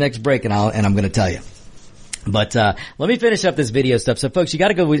after the next break, and I'm going to tell you. But let me finish up this video stuff. So folks, you got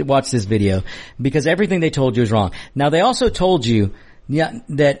to go watch this video, because everything they told you is wrong. Now, they also told you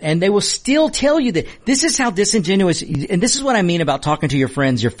and they will still tell you that this is how disingenuous, and this is what I mean about talking to your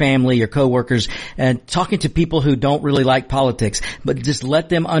friends, your family, your coworkers, and talking to people who don't really like politics, but just let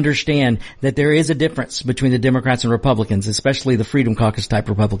them understand that there is a difference between the Democrats and Republicans, especially the Freedom Caucus type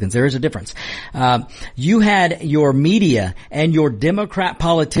Republicans. There is a difference. You had your media and your Democrat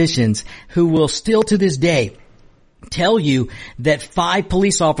politicians who will still to this day tell you that 5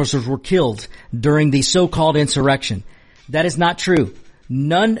 police officers were killed during the so-called insurrection. That is not true.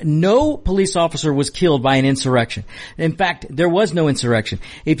 No police officer was killed by an insurrection. In fact, there was no insurrection.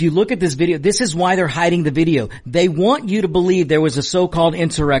 If you look at this video, this is why they're hiding the video. They want you to believe there was a so-called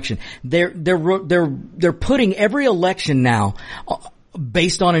insurrection. They're putting every election now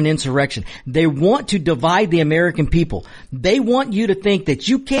based on an insurrection. They want to divide the American people. They want you to think that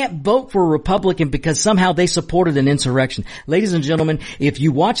you can't vote for a Republican because somehow they supported an insurrection. Ladies and gentlemen, if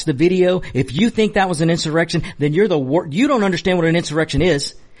you watch the video, if you think that was an insurrection, then you don't understand what an insurrection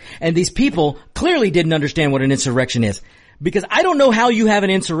is. And these people clearly didn't understand what an insurrection is. Because I don't know how you have an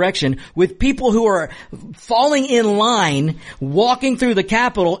insurrection with people who are falling in line, walking through the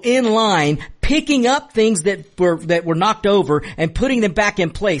Capitol in line, picking up things that were knocked over and putting them back in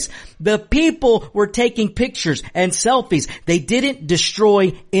place. The people were taking pictures and selfies. They didn't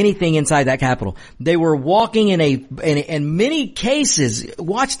destroy anything inside that Capitol. They were walking in many cases,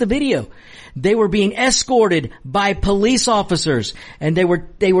 watch the video. They were being escorted by police officers, and they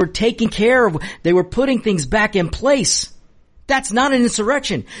were taking care of, they were putting things back in place. That's not an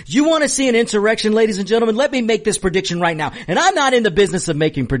insurrection. You want to see an insurrection, ladies and gentlemen? Let me make this prediction right now. And I'm not in the business of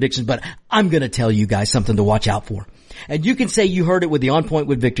making predictions, but I'm going to tell you guys something to watch out for. And you can say you heard it with the On Point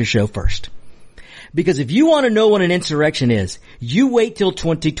with Victor show first. Because if you want to know what an insurrection is, you wait till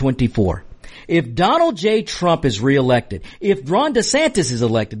 2024. If Donald J. Trump is reelected, if Ron DeSantis is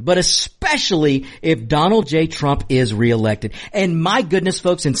elected, but especially if Donald J. Trump is reelected. And my goodness,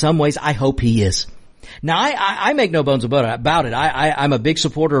 folks, in some ways, I hope he is. Now, I make no bones about it. I'm a big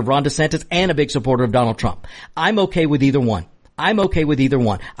supporter of Ron DeSantis and a big supporter of Donald Trump. I'm okay with either one.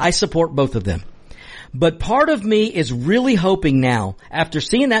 I support both of them. But part of me is really hoping now, after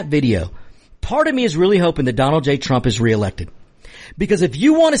seeing that video, part of me is really hoping that Donald J. Trump is reelected. Because if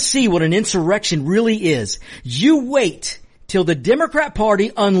you want to see what an insurrection really is, you wait till the Democrat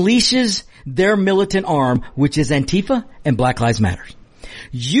Party unleashes their militant arm, which is Antifa and Black Lives Matter.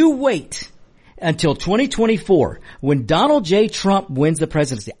 You wait until 2024 when Donald J. Trump wins the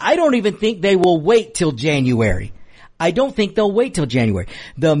presidency. I don't even think they will wait till January. I don't think they'll wait till January.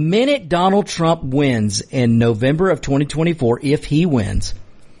 The minute Donald Trump wins in November of 2024, if he wins,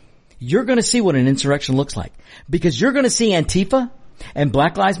 you're going to see what an insurrection looks like. Because you're going to see Antifa and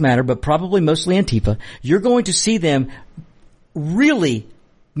Black Lives Matter, but probably mostly Antifa. You're going to see them really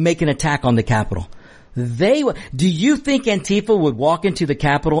make an attack on the Capitol. Do you think Antifa would walk into the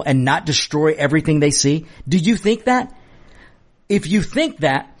Capitol and not destroy everything they see? Do you think that? If you think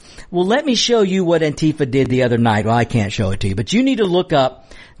that, well, let me show you what Antifa did the other night. Well, I can't show it to you, but you need to look up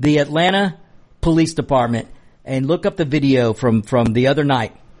the Atlanta Police Department and look up the video from the other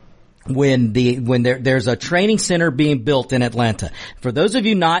night when there's a training center being built in Atlanta. For those of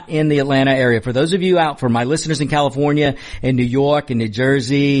you not in the Atlanta area, for those of you out, for my listeners in California and New York and New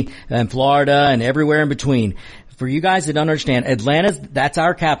Jersey and Florida and everywhere in between, for you guys that don't understand, that's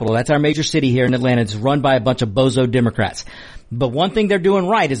our capital. That's our major city here in Atlanta. It's run by a bunch of bozo Democrats. But one thing they're doing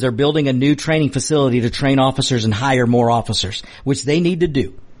right is they're building a new training facility to train officers and hire more officers, which they need to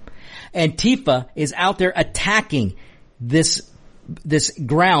do. Antifa is out there attacking this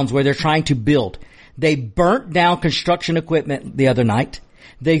grounds where they're trying to build. They burnt down construction equipment the other night.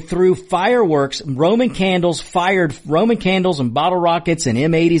 They threw fireworks, Roman candles and bottle rockets and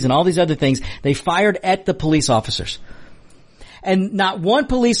M80s and all these other things. They fired at the police officers. And not one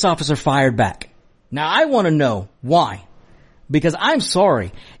police officer fired back. Now I want to know why. Because I'm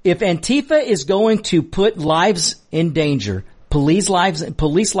sorry, if Antifa is going to put lives in danger, police lives,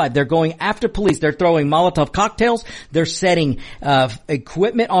 they're going after police. They're throwing Molotov cocktails. They're setting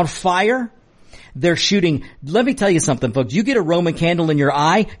equipment on fire. They're shooting. Let me tell you something, folks. You get a Roman candle in your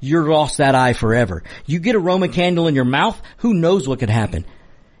eye, you're lost that eye forever. You get a Roman candle in your mouth, who knows what could happen.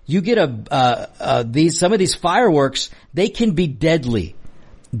 You get some of these fireworks, they can be deadly.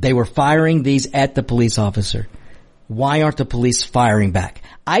 They were firing these at the police officer. Why aren't the police firing back?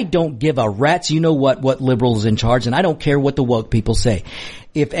 I don't give a rat's you know what liberal is in charge, and I don't care what the woke people say.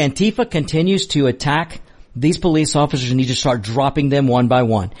 If Antifa continues to attack these police officers, you need to start dropping them one by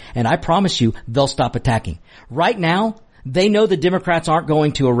one. And I promise you, they'll stop attacking. Right now, they know the Democrats aren't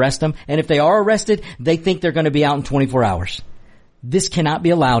going to arrest them, and if they are arrested, they think they're going to be out in 24 hours. This cannot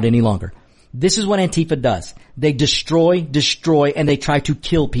be allowed any longer. This is what Antifa does. They destroy, and they try to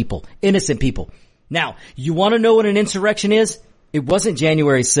kill people, innocent people. Now, you want to know what an insurrection is? It wasn't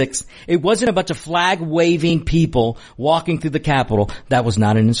January 6th. It wasn't a bunch of flag-waving people walking through the Capitol. That was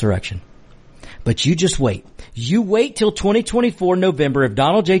not an insurrection. But you just wait. You wait till 2024 November if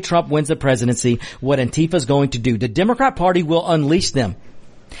Donald J. Trump wins the presidency, what Antifa is going to do. The Democrat Party will unleash them.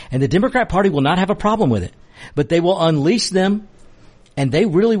 And the Democrat Party will not have a problem with it. But they will unleash them, and they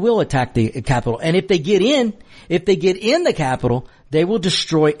really will attack the Capitol. And if they get in the Capitol, They will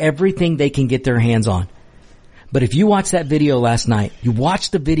destroy everything they can get their hands on. But if you watch that video last night, you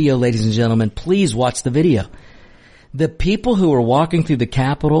watch the video, ladies and gentlemen, please watch the video. The people who were walking through the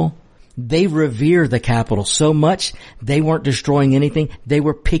Capitol, they revere the Capitol so much, they weren't destroying anything. They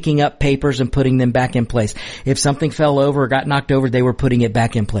were picking up papers and putting them back in place. If something fell over or got knocked over, they were putting it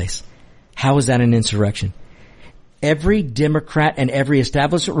back in place. How is that an insurrection? Every Democrat and every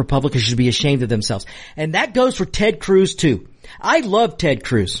establishment Republican should be ashamed of themselves. And that goes for Ted Cruz too. I love Ted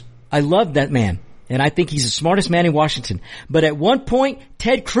Cruz. I love that man. And I think he's the smartest man in Washington. But at one point,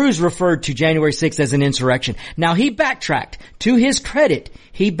 Ted Cruz referred to January 6th as an insurrection. Now he backtracked. To his credit,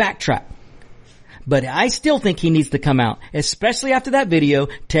 he backtracked. But I still think he needs to come out, especially after that video.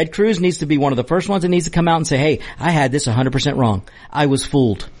 Ted Cruz needs to be one of the first ones that needs to come out and say, hey, I had this 100% wrong. I was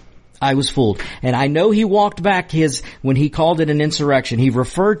fooled. And I know he walked back when he called it an insurrection. He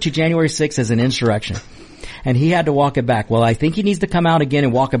referred to January 6th as an insurrection. And he had to walk it back. Well, I think he needs to come out again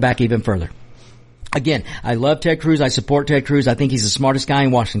and walk it back even further. Again, I love Ted Cruz. I support Ted Cruz. I think he's the smartest guy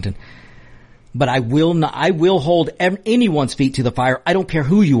in Washington. But I will hold anyone's feet to the fire. I don't care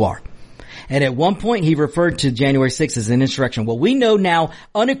who you are. And at one point he referred to January 6th as an insurrection. Well, we know now,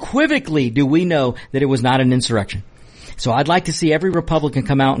 unequivocally do we know that it was not an insurrection. So I'd like to see every Republican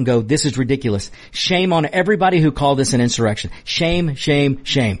come out and go, this is ridiculous. Shame on everybody who called this an insurrection. Shame, shame,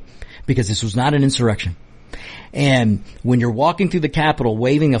 shame. Because this was not an insurrection. And when you're walking through the Capitol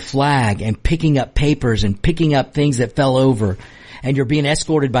waving a flag and picking up papers and picking up things that fell over and you're being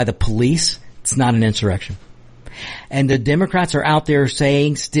escorted by the police, it's not an insurrection. And the Democrats are out there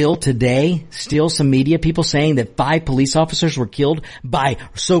saying still today, some media people saying that 5 police officers were killed by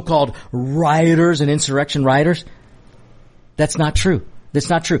so-called rioters and insurrection rioters. That's not true. That's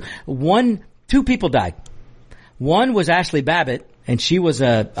not true. 2 people died. One was Ashley Babbitt, and she was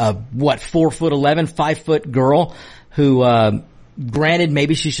a 4'11", 5-foot girl who, granted,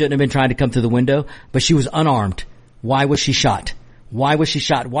 maybe she shouldn't have been trying to come through the window, but she was unarmed. Why was she shot? Why was she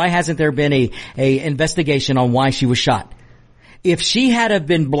shot? Why hasn't there been a investigation on why she was shot? If she had have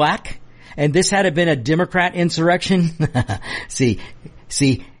been black and this had have been a Democrat insurrection, see,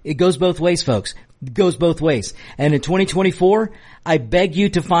 it goes both ways, folks. It goes both ways. And in 2024, I beg you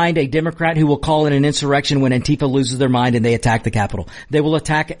to find a Democrat who will call it an insurrection when Antifa loses their mind and they attack the Capitol. They will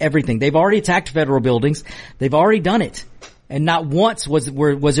attack everything. They've already attacked federal buildings. They've already done it. And not once was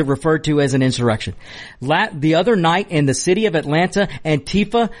it referred to as an insurrection. The other night in the city of Atlanta,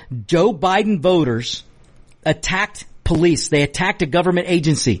 Antifa, Joe Biden voters attacked police. They attacked a government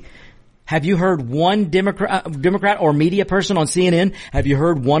agency. Have you heard one Democrat or media person on CNN? Have you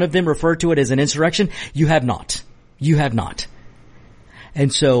heard one of them refer to it as an insurrection? You have not. You have not.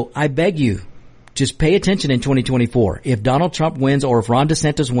 And so I beg you, just pay attention in 2024. If Donald Trump wins or if Ron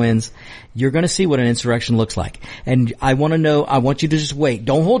DeSantis wins, you're going to see what an insurrection looks like. And I want you to just wait.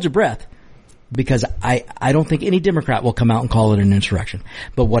 Don't hold your breath. Because I don't think any Democrat will come out and call it an insurrection.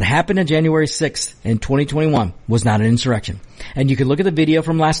 But what happened on January 6th in 2021 was not an insurrection. And you can look at the video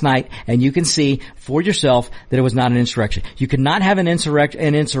from last night and you can see for yourself that it was not an insurrection. You cannot have an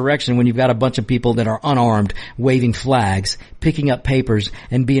insurrection when you've got a bunch of people that are unarmed, waving flags, picking up papers,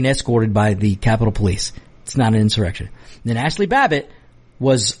 and being escorted by the Capitol Police. It's not an insurrection. Then Ashley Babbitt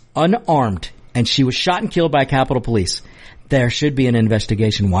was unarmed and she was shot and killed by Capitol Police. There should be an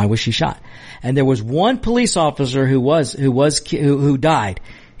investigation. Why was she shot? And there was one police officer who died.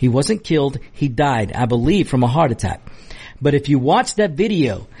 He wasn't killed. He died, I believe, from a heart attack. But if you watch that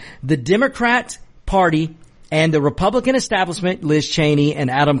video, the Democrat Party and the Republican establishment, Liz Cheney and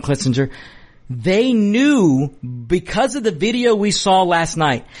Adam Kinzinger, they knew, because of the video we saw last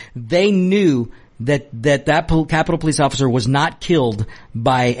night, they knew that Capitol Police officer was not killed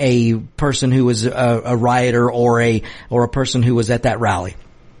by a person who was a rioter or a person who was at that rally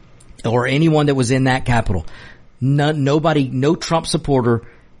or anyone that was in that Capitol. No Trump supporter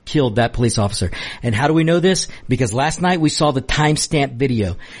killed that police officer. And how do we know this? Because last night we saw the timestamp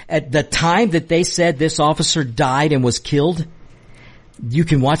video. At the time that they said this officer died and was killed, you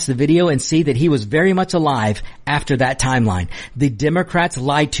can watch the video and see that he was very much alive after that timeline. The Democrats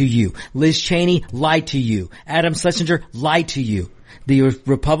lied to you. Liz Cheney lied to you. Adam Schlesinger lied to you. The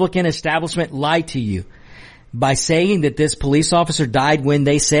Republican establishment lied to you by saying that this police officer died when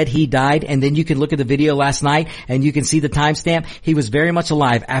they said he died. And then you can look at the video last night and you can see the timestamp. He was very much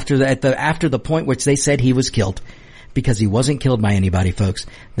alive after the point which they said he was killed, because he wasn't killed by anybody, folks.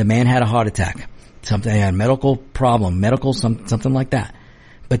 The man had a heart attack. Something, a medical problem, something like that.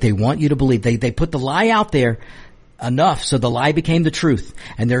 But they want you to believe. They put the lie out there enough so the lie became the truth.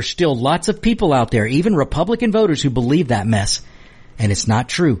 And there's still lots of people out there, even Republican voters, who believe that mess. And it's not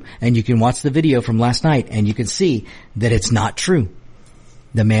true. And you can watch the video from last night and you can see that it's not true.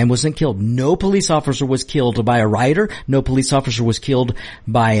 The man wasn't killed. No police officer was killed by a rioter. No police officer was killed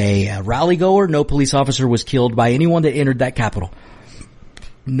by a rally goer. No police officer was killed by anyone that entered that Capitol.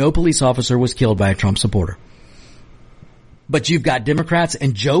 No police officer was killed by a Trump supporter. But you've got Democrats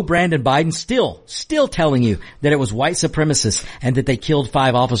and Joe Brandon Biden still telling you that it was white supremacists and that they killed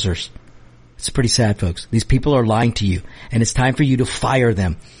 5 officers. It's pretty sad, folks. These people are lying to you, and it's time for you to fire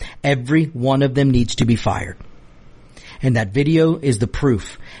them. Every one of them needs to be fired. And that video is the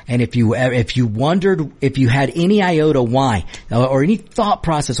proof. And if you wondered, if you had any iota why, or any thought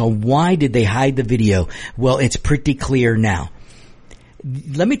process on why did they hide the video, well, it's pretty clear now.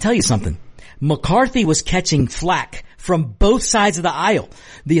 Let me tell you something. McCarthy was catching flack from both sides of the aisle.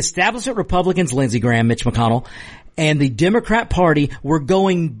 The establishment Republicans, Lindsey Graham, Mitch McConnell, and the Democrat Party were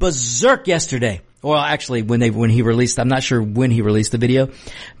going berserk yesterday. Well, actually, when he released, I'm not sure when he released the video,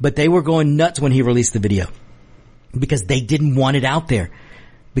 but they were going nuts when he released the video because they didn't want it out there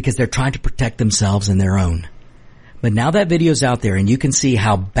because they're trying to protect themselves and their own. But now that video's out there and you can see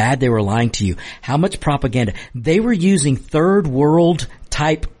how bad they were lying to you, how much propaganda. They were using third world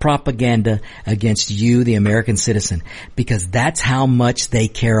type propaganda against you, the American citizen, because that's how much they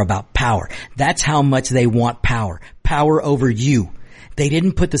care about power. That's how much they want power. Power over you. They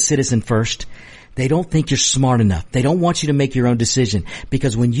didn't put the citizen first. They don't think you're smart enough. They don't want you to make your own decision,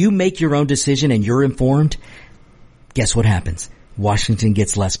 because when you make your own decision and you're informed, guess what happens? Washington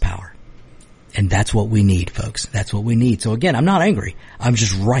gets less power. And that's what we need, folks. That's what we need. So again, I'm not angry. I'm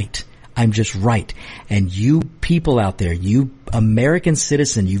just right. I'm just right. And you people out there, you American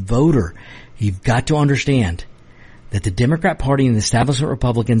citizen, you voter, you've got to understand that the Democrat Party and the establishment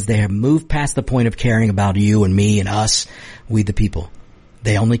Republicans, they have moved past the point of caring about you and me and us, we the people.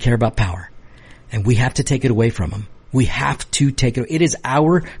 They only care about power. And we have to take it away from them. We have to take it. It is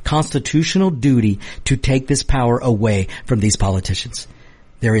our constitutional duty to take this power away from these politicians.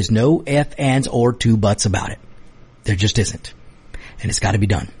 There is no ifs, ands, or two buts about it. There just isn't. And it's got to be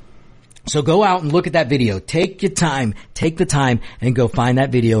done. So go out and look at that video. Take your time. Take the time and go find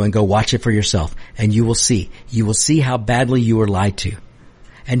that video and go watch it for yourself. And you will see. You will see how badly you were lied to.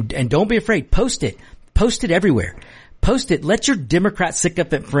 And don't be afraid. Post it. Post it everywhere. Post it. Let your Democrat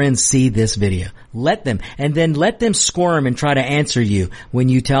sycophant friends see this video. Let them. And then let them squirm and try to answer you when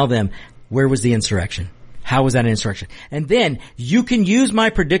you tell them, where was the insurrection? How was that an insurrection? And then you can use my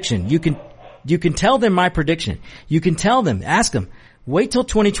prediction. You can tell them my prediction. You can tell them, ask them, wait till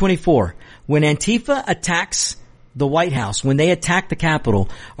 2024. When Antifa attacks the White House, when they attack the Capitol,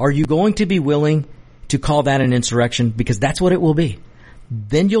 are you going to be willing to call that an insurrection? Because that's what it will be.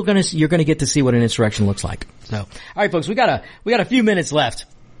 Then you're going to get to see what an insurrection looks like. So, all right, folks, we got a few minutes left.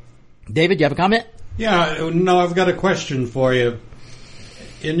 David, you have a comment? Yeah, no, I've got a question for you.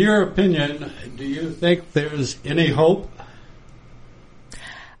 In your opinion, do you think there's any hope?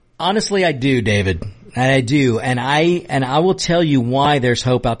 Honestly, I do, David. I do. And I will tell you why there's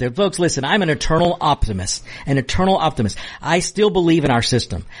hope out there. Folks, listen, I'm an eternal optimist. I still believe in our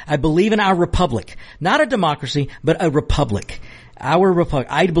system. I believe in our republic. Not a democracy, but a republic. Our republic.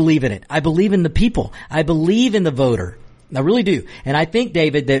 I believe in it. I believe in the people. I believe in the voter. I really do. And I think,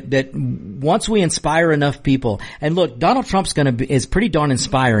 David, that once we inspire enough people, and look, Donald Trump's is pretty darn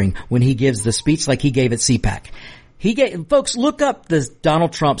inspiring when he gives the speech like he gave at CPAC. Folks, look up the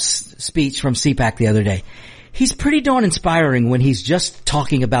Donald Trump's speech from CPAC the other day. He's pretty darn inspiring when he's just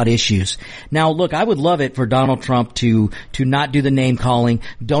talking about issues. Now, look, I would love it for Donald Trump to not do the name calling.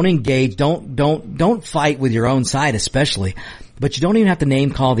 Don't engage. Don't fight with your own side, especially. But you don't even have to name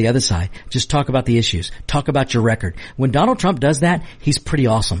call the other side. Just talk about the issues. Talk about your record. When Donald Trump does that, he's pretty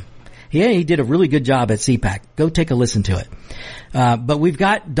awesome. Yeah, he did a really good job at CPAC. Go take a listen to it. But we've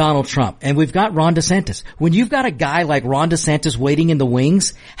got Donald Trump and we've got Ron DeSantis. When you've got a guy like Ron DeSantis waiting in the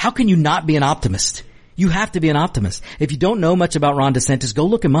wings, how can you not be an optimist? You have to be an optimist. If you don't know much about Ron DeSantis, go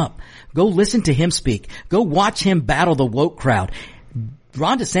look him up. Go listen to him speak. Go watch him battle the woke crowd.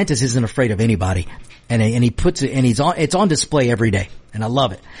 Ron DeSantis isn't afraid of anybody. And he puts it, and it's on display every day. And I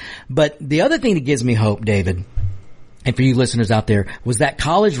love it. But the other thing that gives me hope, David, and for you listeners out there, was that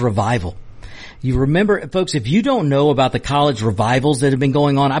college revival. You remember, folks, if you don't know about the college revivals that have been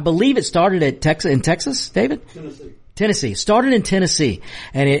going on, I believe it started in Texas, David? Tennessee. It started in Tennessee.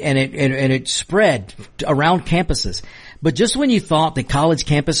 And it spread around campuses. But just when you thought that college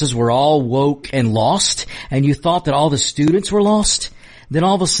campuses were all woke and lost, and you thought that all the students were lost, then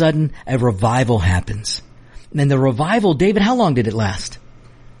all of a sudden, a revival happens. And the revival, David, how long did it last?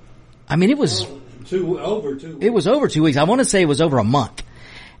 I mean, it was over 2 weeks. It was over 2 weeks. I want to say it was over a month.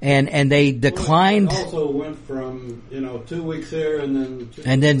 and they declined. It also went from 2 weeks here and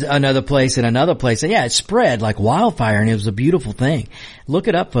then another place and another place, and it spread like wildfire, and it was a beautiful thing. Look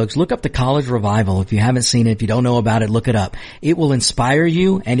it up, folks. Look up the College Revival. If you haven't seen it, if you don't know about it, look it up. It will inspire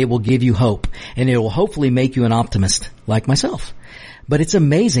you, and it will give you hope, and it will hopefully make you an optimist like myself. But it's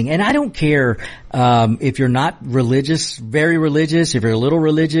amazing. And I don't care, if you're not religious, very religious, if you're a little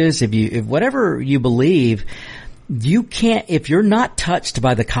religious, if whatever you believe, you can't, if you're not touched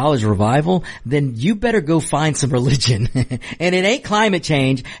by the College Revival, then you better go find some religion. And it ain't climate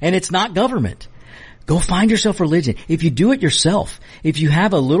change, and it's not government. Go find yourself religion. If you do it yourself, if you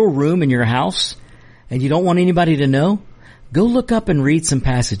have a little room in your house and you don't want anybody to know, go look up and read some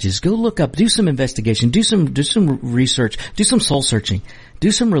passages. Go look up, do some investigation, do some research, do some soul searching,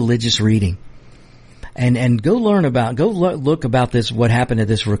 do some religious reading, and go look about this, what happened at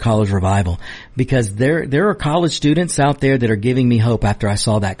this college revival, because there are college students out there that are giving me hope after I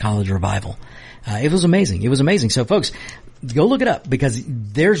saw that college revival. It was amazing. It was amazing. So folks, go look it up, because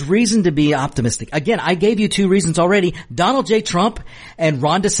there's reason to be optimistic. Again, I gave you 2 reasons already. Donald J. Trump and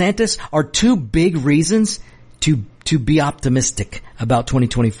Ron DeSantis are 2 big reasons to be optimistic about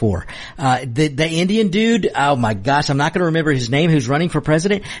 2024. The Indian dude, oh my gosh, I'm not going to remember his name, who's running for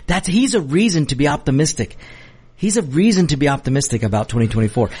president. He's a reason to be optimistic. He's a reason to be optimistic about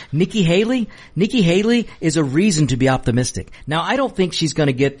 2024. Nikki Haley is a reason to be optimistic. Now, I don't think she's going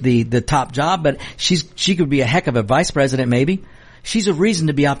to get the top job, but she could be a heck of a vice president maybe. She's a reason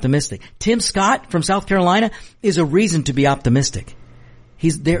to be optimistic. Tim Scott from South Carolina is a reason to be optimistic.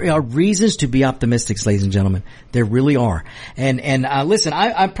 There are reasons to be optimistic, ladies and gentlemen. There really are. And listen,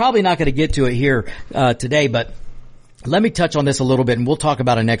 I'm probably not going to get to it here, today, but let me touch on this a little bit, and we'll talk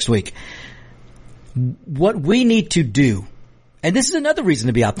about it next week. What we need to do, and this is another reason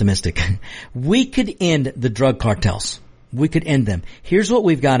to be optimistic, we could end the drug cartels. We could end them. Here's what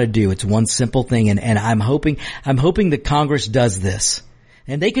we've got to do. It's one simple thing, and I'm hoping that Congress does this.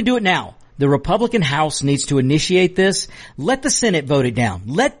 And they can do it now. The Republican House needs to initiate this. Let the Senate vote it down.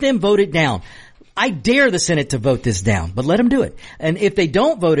 Let them vote it down. I dare the Senate to vote this down, but let them do it. And if they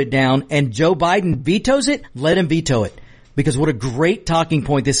don't vote it down and Joe Biden vetoes it, let him veto it. Because what a great talking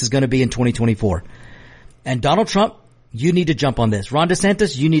point this is going to be in 2024. And Donald Trump, you need to jump on this. Ron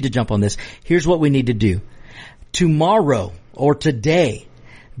DeSantis, you need to jump on this. Here's what we need to do. Tomorrow or today,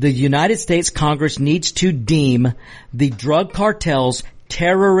 the United States Congress needs to deem the drug cartels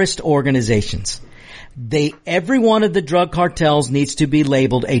terrorist organizations. Every one of the drug cartels needs to be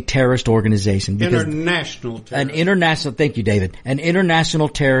labeled a terrorist organization. International terrorist. Thank you, David. An international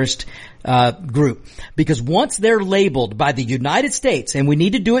terrorist group. Because once they're labeled by the United States, and we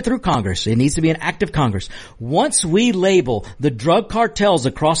need to do it through Congress, it needs to be an act of Congress. Once we label the drug cartels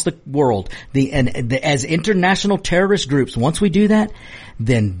across the world as international terrorist groups, once we do that,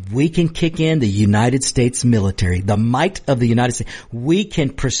 then we can kick in the United States military, the might of the United States. We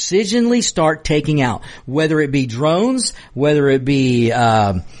can precisionally start taking out, whether it be drones, whether it be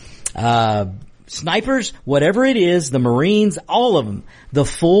snipers, whatever it is, the Marines, all of them. The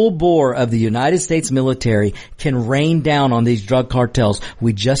full bore of the United States military can rain down on these drug cartels.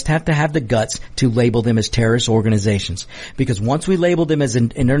 We just have to have the guts to label them as terrorist organizations. Because once we label them as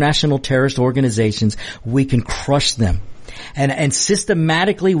international terrorist organizations, we can crush them. And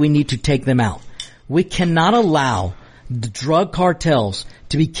systematically we need to take them out. We cannot allow the drug cartels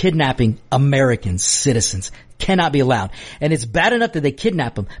to be kidnapping American citizens. Cannot be allowed. And it's bad enough that they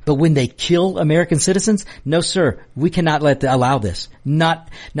kidnap them, but when they kill American citizens, no sir, we cannot allow this. Now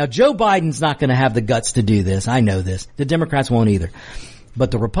Joe Biden's not going to have the guts to do this. I know this. The Democrats won't either. But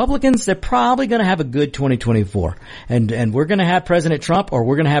the Republicans, they're probably going to have a good 2024. And we're going to have President Trump, or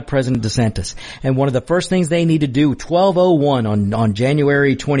we're going to have President DeSantis. And one of the first things they need to do, 12/01 on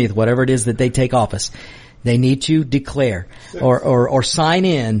January 20th, whatever it is that they take office, they need to declare or sign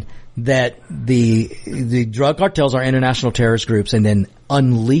in that the drug cartels are international terrorist groups, and then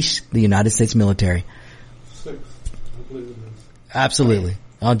unleash the United States military. 6th, I believe it is. Absolutely.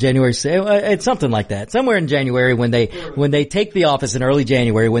 On January 6th, it's something like that. Somewhere in January when they take the office in early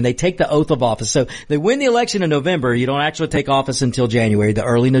January, when they take the oath of office. So they win the election in November, you don't actually take office until January, the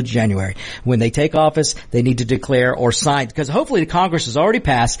early January. When they take office, they need to declare or sign, because hopefully the Congress has already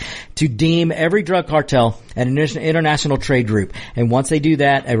passed to deem every drug cartel an international trade group. And once they do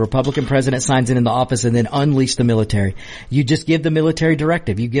that, a Republican president signs in the office and then unleash the military. You just give the military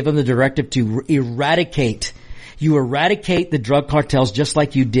directive. You give them the directive to eradicate the drug cartels just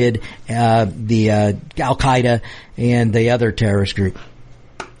like you did the Al-Qaeda and the other terrorist group.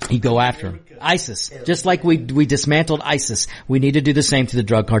 You go after them. ISIS. Just like we dismantled ISIS. We need to do the same to the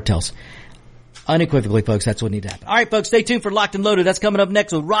drug cartels. Unequivocally, folks, that's what needs to happen. All right, folks, stay tuned for Locked and Loaded. That's coming up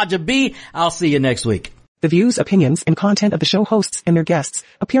next with Roger B. I'll see you next week. The views, opinions, and content of the show hosts and their guests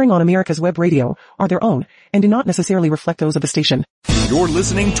appearing on America's Web Radio are their own and do not necessarily reflect those of the station. You're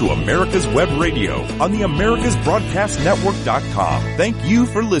listening to America's Web Radio on the AmericasBroadcastNetwork.com. Thank you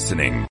for listening.